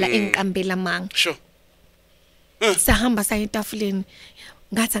abadala engiqambela manga sure sahamba saye etafuleni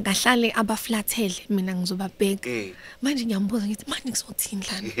ngathi ngahlale abaflathele mina ngizobabheka manje ngiyambuza ngithi manje ngizothini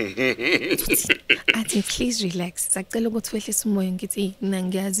lana athi please relax sacela ukuthi wehlise umoya ngithi mina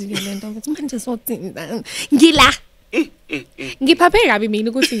ngiyazi le nto ukuthi manje ngizothini ngila ngiphaphe kabi mina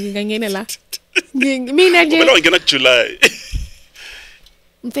ukuthi ngingangena la mina nje ubela ngena kuJuly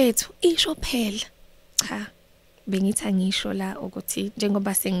mfethu isho phela cha bengithi angisho la ukuthi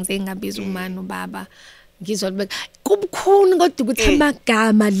njengoba sengize ngabiza umama nobaba ngizolibeka kubukhuni kodwa ukuthi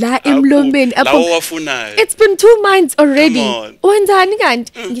amagama la emlomeni lawo wafunayo it's been 2 months already wenzani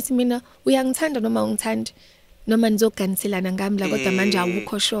kanti ngithi mina uyangithanda noma ungithanda noma nizoganiselana ngami la kodwa manje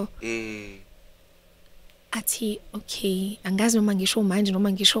awukho sure athi okay angazi noma ngisho manje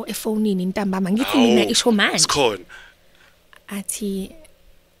noma ngisho efonini intambama ngithi mina isho manje sikhona athi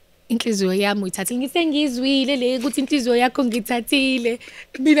inhliziyo yami uyithathile ngisengizwile le ukuthi inhliziyo yakho ngithathile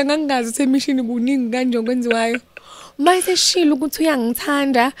mina ngangazi semishini kuningi kanje okwenziwayo mase shilo ukuthi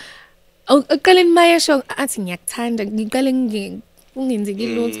uyangithanda uqale nimayesho athi ngiyakuthanda ngiqale ungenzeki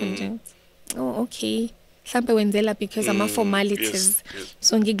lutho nje oh okay mhlambe wenzela because ama formalities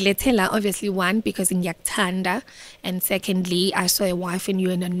so ngikulethela obviously one because ngiyakuthanda and secondly I saw a wife in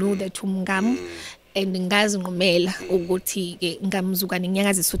you and I know that umngam and ngazi ngomela ukuthi ke ngamzukane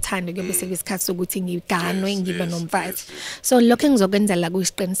ngiyakazisa uthando kuyobe sekuyisikhathi sokuthi ngiganwe ngibe nomfazi so lokho engizokwenza la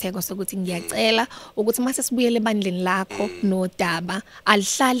kuyisiqiniseko sokuthi ngiyacela ukuthi mase sibuyele ebandleni lakho nodaba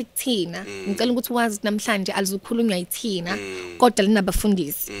alihlali kuthina ngicela ukuthi wazi namhlanje alizukhulunywa yithina kodwa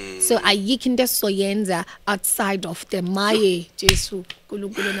linabafundisi so ayikho into esizoyenza outside of the maye Jesu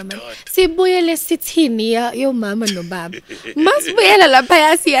uNkulunkulu namanje sibuyele sithini yo mama nobaba masibuyela lapha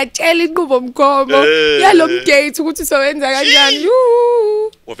yasiyatshela inqubo mgomo yalomdate ukuthi sowenza kanjani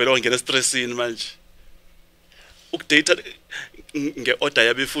wavela wangena stressini manje ukudate ngeorder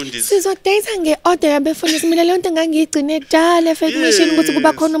yabefundisi sizodate ngeorder yabefundisi mina le nto ngangigcine dala fake mission ukuthi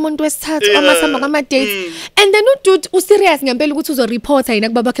kuba khona umuntu wesithathu amasamba kwama dates and then udude userious ngempela ukuthi uzoreporta yena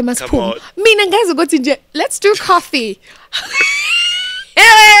kubaba bakhe masiphuma mina ngazi ukuthi nje let's do coffee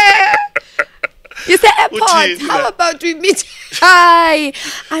you say airport how about we meet hi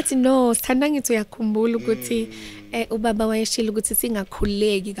athi no sithanda ngithi uyakhumbula ukuthi ubaba wayeshila ukuthi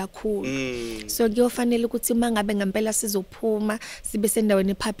singakhuleki kakhulu so kuyofanele ukuthi mangabe ngempela sizophuma sibe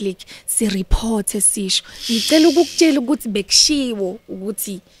sendaweni public si report esisho ngicela ukukutshela ukuthi bekushiwo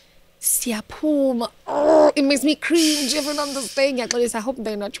ukuthi siyaphuma it makes me cringe even on the stage ngiyaxolisa I hope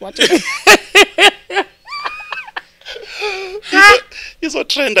they're not watching izo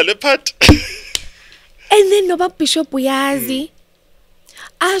trenda le part and then noba bishop uyazi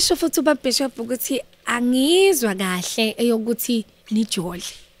asho futhi uba bishop ukuthi angizwa kahle eyokuthi nijole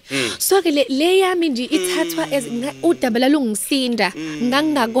so ke le yami nje ithathwa as udaba lalungisinda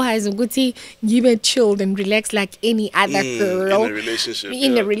ngangakwazi ukuthi ngibe chilled and relaxed like any other girl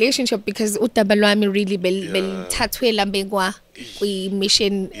in a relationship because udaba lwami really belithathwela bekwa kwi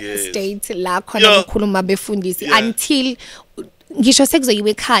mission state la khona ukukhuluma befundisi until ngisho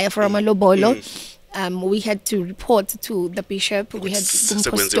sekuzoyiwe ekhaya for amalobolo we had to report to the bishop. We had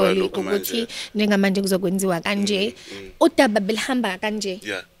kumpostoli ukuthi njengamanje kuzokwenziwa kanje. Udaba belihamba kanje.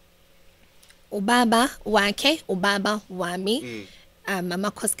 Yeah. Ubaba wakhe, ubaba wami,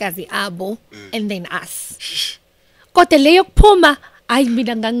 amakhosikazi abo, and then us. Kodwa leyo kuphuma ayi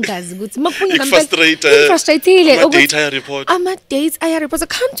mina ngangazi ukuthi makufunga ngempela frustrated ama dates aya report so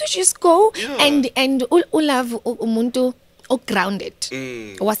can't you just go and ulove umuntu grounded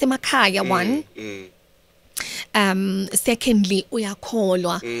wasemakhaya one secondly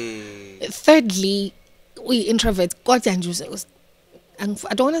uyakholwa thirdly we introvert kodwa nje I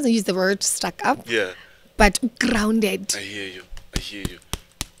don't want to use the word stuck up but grounded. I hear you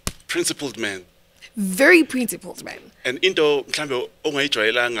principled man. Very principled man. And into mhlambe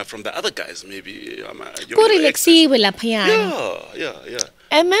ongayijwayelanga from the other guys maybe relaxiwe lapha yeah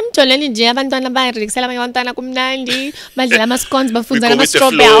Emjoleni nje abantwana bayarelaxela abantwana kumnandi badlala ama scones bafunza ama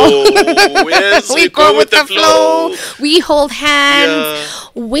strawberry. Yes, we go with the flow. We hold hands.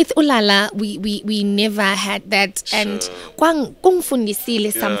 With Ulala we never had that and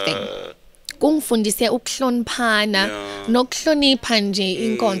kungifundisile something. Kungifundise ukuhloniphana nokuhlonipha nje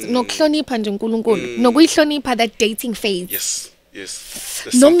inkonzo nokuhlonipha nje uNkulunkulu nokuyihlonipha that dating phase. Yes.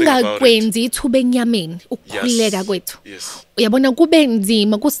 Nongakwenzi ithuba enyameni ukukhuleka kwethu. Uyabona kube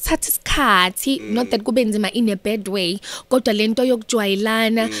nzima kusithatha isikhathi not that kube nzima in a bad way kodwa lento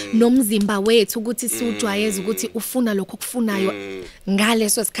yokujwayelana nomzimba wethu ukuthi siujwayeze ukuthi ufuna lokho kufunayo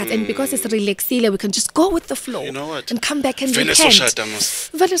ngaleso sikhathi and because it's relaxile we can just go with the flow and come back and repent.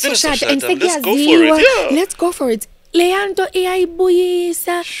 Vele soshada and sekuyaziwa let's go for it. Leyanto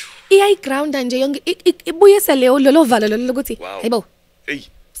iyayibuyisa iyayigrounda nje yonke ibuyisa lelo valo lokuthi hayibo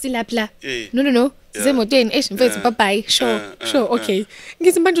silapha no zemotweni mfethu bye bye sure okay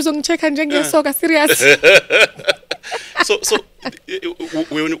ngithi manje uzongichecka nje ngiyasoka serious. So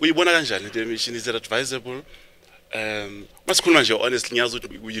we bona kanjani the mission is it advisable masikhuluma nje honestly ngiyazi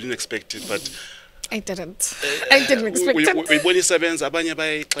ukuthi you didn't expect it but I didn't expect it. Uyibona isebenza abanye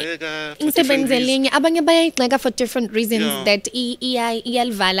bayayixeka isebenzelinye abanye bayayixeka for different reasons that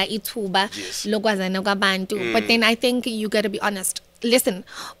iyalivala ithuba lokwazana kwabantu but then I think you got to be honest. Listen,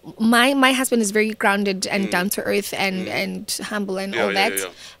 my husband is very grounded and down to earth and humble and all that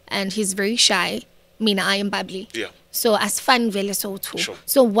and he's very shy. Mina I am bubbly. So as fun vele so too.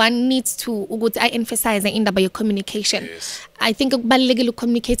 So one needs to I emphasize indaba your communication. I think ukubalekile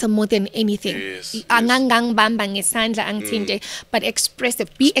communicate more than anything. Angangang bamba ngesandla angithinte but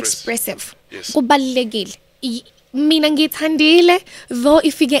be expressive. Kubalekile. Mina ngithandile though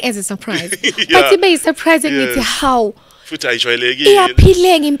ifike as a surprise. But ibe surprising ngithi how futhi ayijwayelekile.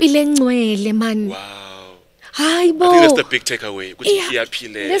 Iyaphileka impilo engcwele man. Wow. I think that's the big takeaway.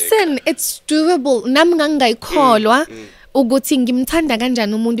 Listen, it's doable. Nami ngangayikholwa ukuthi ngimthanda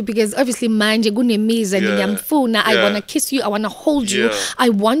kanjani umuntu because obviously manje kunemiza ngiyamfuna I want to kiss you I want to hold you I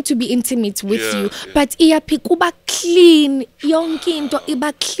want to be intimate with you but iyaphi kuba clean yonke into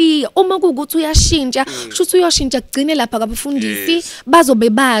iba clear uma kuukuthi uyashintsha shuthi uyoshintsha kugcine lapha kabafundisi bazobe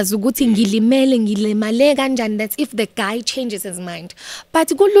bazi ukuthi ngilimale kanjani that if the guy changes his mind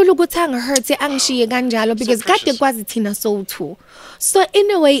but kulula ukuthi angihurt angishiye kanjalo because kade kwazi thina so too so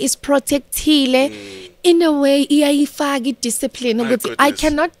in a way is protectile in a way iyayifaka discipline ukuthi I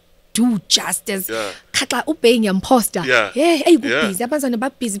cannot do justice khaxa ube ngiyamposter ayikubhizi abazana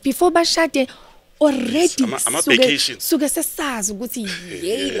babhizi before bashade already suke sesazi ukuthi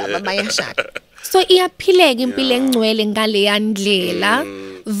laba bayashada so iyaphileka impilo engcwele ngale yandlela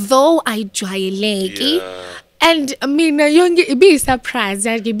though ayijwayeleki and mina yonke ibi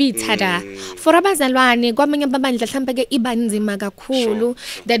surprise ngibithada for abazalwane kwamanye babandla mhlawumbe ke ibanzima kakhulu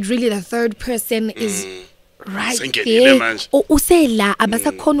that really the third person is right there usela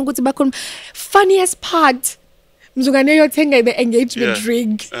abasakhona ukuthi bakhona funniest part mzukane yothenga the engagement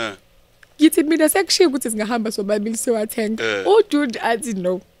ring ngithi mina sekushiya ukuthi singahamba sobabili siwathenga oh dude athi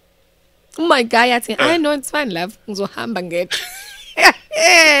no my guy athi I know it's fine love ngizohamba ngedwa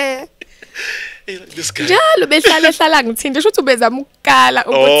this guy njalo behlala ngithinde ukuthi ubezama ukukala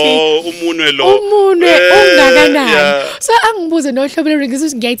ukuthi umunwe ungakanani so angibuze nohlobo le ring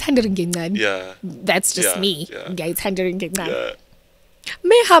ukuthi ngiyayithanda ring encane that's just me ngiyayithanda ring encane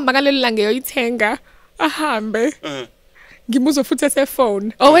mehamba ngalelo langa yoyithenga ahambe ngimuzo futhi ese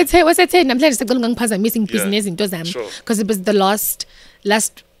phone wethe namhlanje secela ungangiphazamisa ngibusiness into zami because it was the last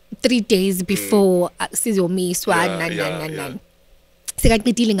 3 days before sizomiswa nan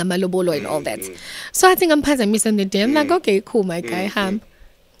sekaqedile ngamalobolo and all that so I think I'm phazamisa on the day I'm like okay cool my guy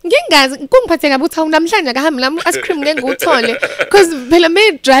Ngingazi kungiphathe ngabe uthi namhlanje akahambi nami ice cream ngeke nguthole because phela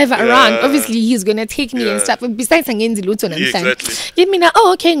me drive around obviously he's going to take me and stuff besides angenzi lutho namhlanje. Yimina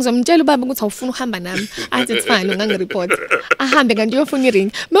okay ngizomtshela ubaba ukuthi awufuna uhamba nami athi it's fine ungangireport. Ahambe kanti uyofuna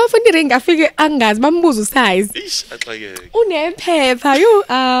iring. Mawufuna iring afike angazi bambuza usize. Ish axakeke. Unephepha you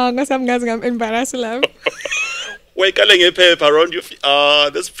ngasamngazi ngam embarrass love. Wayikale ngephepha around you.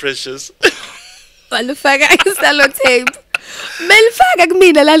 That's precious. Walufaka isalotape. Melifaka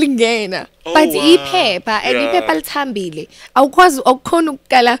kumina lalingena but iphepha and iphepha lithambile awukwazi ukukhona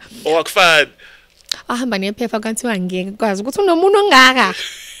ukukala akufani ahamba nephepha kanti wangeke kwazi ukuthi unomuntu ongaka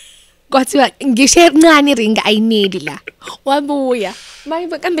kwathiwa ngisho encane iring I need la wabuya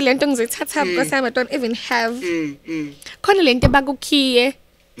mayibe kambe lento ngizithatha because I don't even have khona lento bakukhiye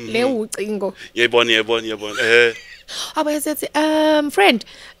le ucingo yayibona abayesethi friend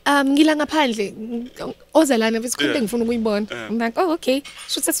ngila ngaphandle ozalana besikhonde ngifuna ukuyibona I'm like oh okay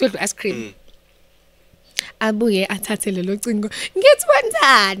shothi siyodla ice cream abuye athathe lelo cingo ngithi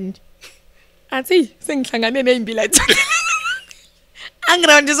wenzani athi sengihlangane nezimbila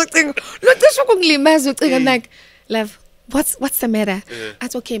angirawundi socingo locisho ukungilimaza ucinga like love what's the matter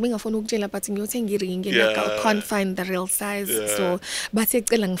athi okay bengafuna ukutshela but ngiyothenga iring I can't find the real size so bathi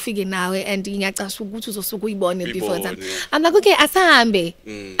ecela ngifike nawe and ngiyacasha ukuthi uzosuka uyibone before that I'm like okay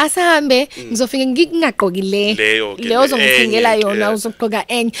asahambe ngizofika ngingaqoki leyo uzongithengela yona uzogqoka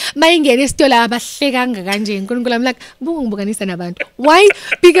enye mayingena esitolo abahleka kanje uNkulunkulu I'm like buku ngibukanisa nabantu why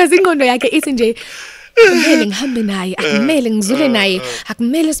because ingqondo yakhe ithi nje kumele ngihambe naye akumele ngizule naye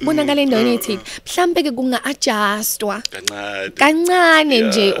akumele sibonakale endaweni ethi mhlambe ke kunga adjustwa kancane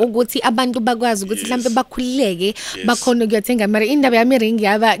nje ukuthi abantu bakwazi ukuthi mhlambe bakhulileke bakhona ukuyothenga mara indaba yami ring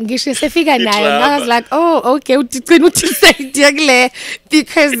yaba ngisho sefika naye I was like oh okay uthicina uthi kule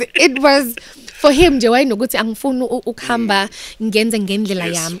because it was for him nje wayenokuthi angifuni ukuhamba ngenze ngendlela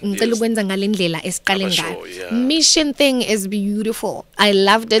yami ngicela ukwenza ngalendlela esiqale ngayo mission thing is beautiful I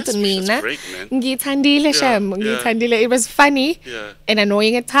loved it mina ngithandile sham ngithandile it was funny and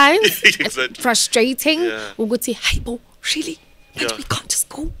annoying at times frustrating ukuthi hayibo really but we can't just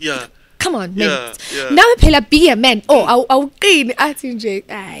go come on man now phela be a man awuqini athi nje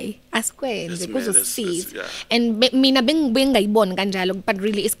hayi asikwenze kuzosisiza and mina bengayibona kanjalo but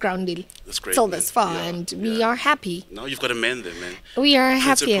really it's grounded till this far and we are happy now you've got a man there man we are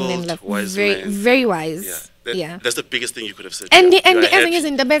happy and in love very wise that's the biggest thing you could have said and the thing is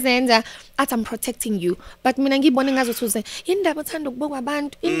indaba ezenza athi I'm protecting you but mina ngibone ngazothi uze indaba othanda ukubukwa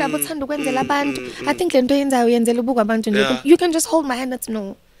abantu indaba othanda ukwenzela abantu I think lento yenzayo yenzela ubukwa abantu nje you can just hold my hand that's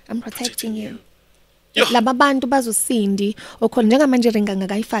no I'm protecting you. Laba bantu bazosindi okhona njengamanje ringa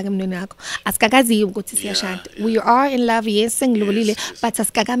ngakayifaka emnweni wakho asikakaziyo ukuthi siyashada we are in love yes sengilolile but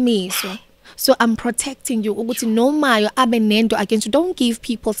asikakamiswa so I'm protecting you ukuthi noma abe nento against you don't give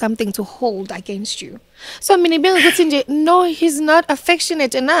people something to hold against you so mina bengukuthi nje no he's not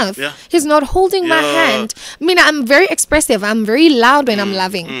affectionate enough he's not holding my hand mina I'm very expressive I'm very loud when I'm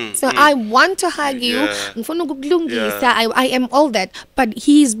loving so I want to hug you ngifuna ukukulungisa I am all that but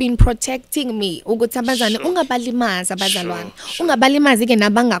he's been protecting me ukuthi abazane ungabalimaza abazalwane ungabalimazi ke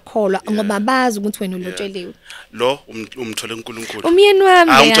nabangakholwa ngoba bazi ukuthi wena ulotsheliwe lo umthole uNkulunkulu umyeni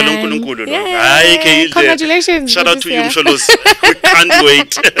wami umthole uNkulunkulu lo hayi ke congratulations shout out to you Msholozi we can't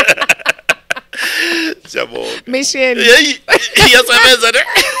wait mission yes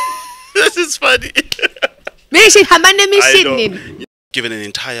this is funny mission hamane mission given an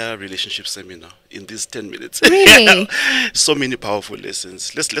entire relationship seminar in these 10 minutes really so many powerful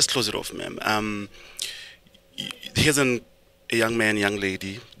lessons let's close it off ma'am here's a young man young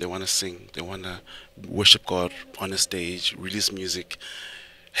lady they want to sing they want to worship God on a stage release music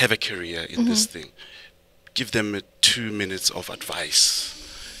have a career in this thing give them 2 minutes of advice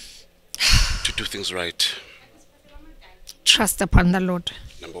to do things right. Trust upon the Lord.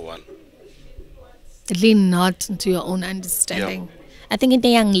 Number one. Lean not into your own understanding. I think in the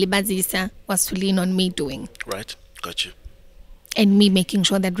young libazisa was to lean on me doing. Right. Got you. And me making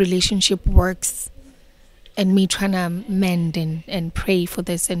sure that relationship works. And me trying to mend and pray for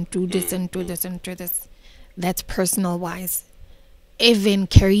this and do this and do this and do this. That's personal wise. Even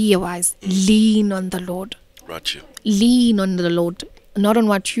career wise. Lean on the Lord. Got you. Lean on the Lord. Not on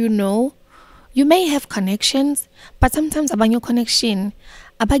what you know. You may have connections, but sometimes about your connection,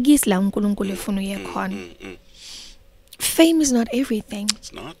 fame is not everything.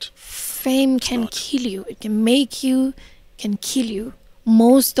 It's not. Fame can kill you. It can make you, can kill you.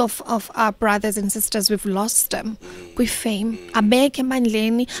 Most of our brothers and sisters, we've lost them with fame. Abeke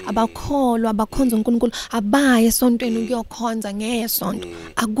mandleni, abakholwa, abakhonza uNkulunkulu, abaye esontweni ukuyokhonza ngesonto.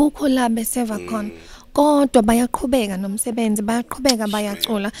 Akukho la beseva khona. kodwa bayaqhubeka nomsebenzi bayaqhubeka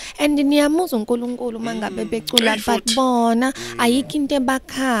bayacula and niyamuzwa uNkulunkulu mangabe becula but bona ayikho into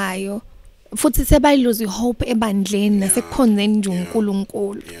ebakhayo futhi sebayiluze ihope ebandleni nasekukhonzeni nje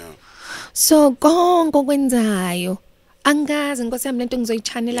uNkulunkulu so konke okwenzayo angazi Nkosi yami lento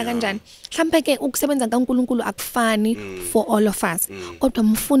ngizoyichanela kanjani mhlambe ke ukusebenza kaNkulunkulu akufani for all of us kodwa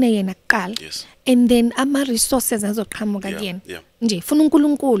mfune yena kuqala and then ama resources azoqhamuka kuyena nje funa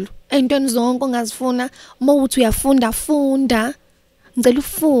uNkulunkulu eyintweni zonke ongazifuna mawuthi uyafunda funda ngicela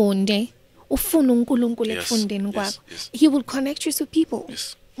ufunde ufune uNkulunkulu ekufundeni kwakho he will connect you to people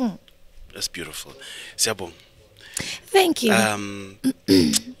That's beautiful. Siyabonga. Thank you.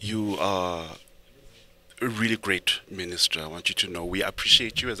 You are a really great minister. I want you to know we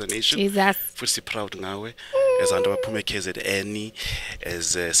appreciate you as a nation. Jesus. Futhi proud ngawe as abantu abaphuma KZN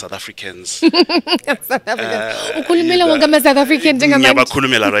as South Africans. South Africa. Ukhulumela wonke ama South African njengamanje.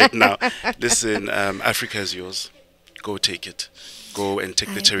 Ngiyabakhulumela right now. Listen, Africa is yours. Go take it. Go and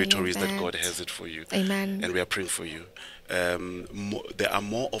take the territories that God has it for you. Amen. And we are praying for you. There are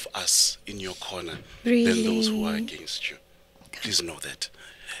more of us in your corner really? Than those who are against you. Okay. Please know that.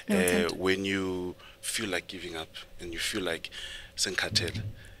 When you feel like giving up and you feel like senkatel,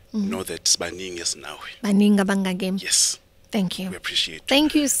 know that baningi is now. Baningi abangagame. Yes. Thank you. We appreciate it.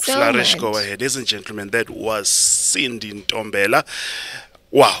 Thank you so Flourish, much. go ahead. Ladies and gentlemen, that was Sindi Ntombela.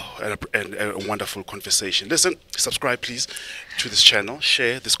 Wow, and a wonderful conversation. Listen, subscribe please to this channel,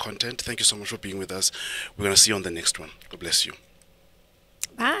 share this content. Thank you so much for being with us. We're going to see you on the next one. God bless you.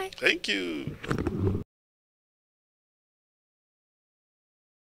 Bye. Thank you.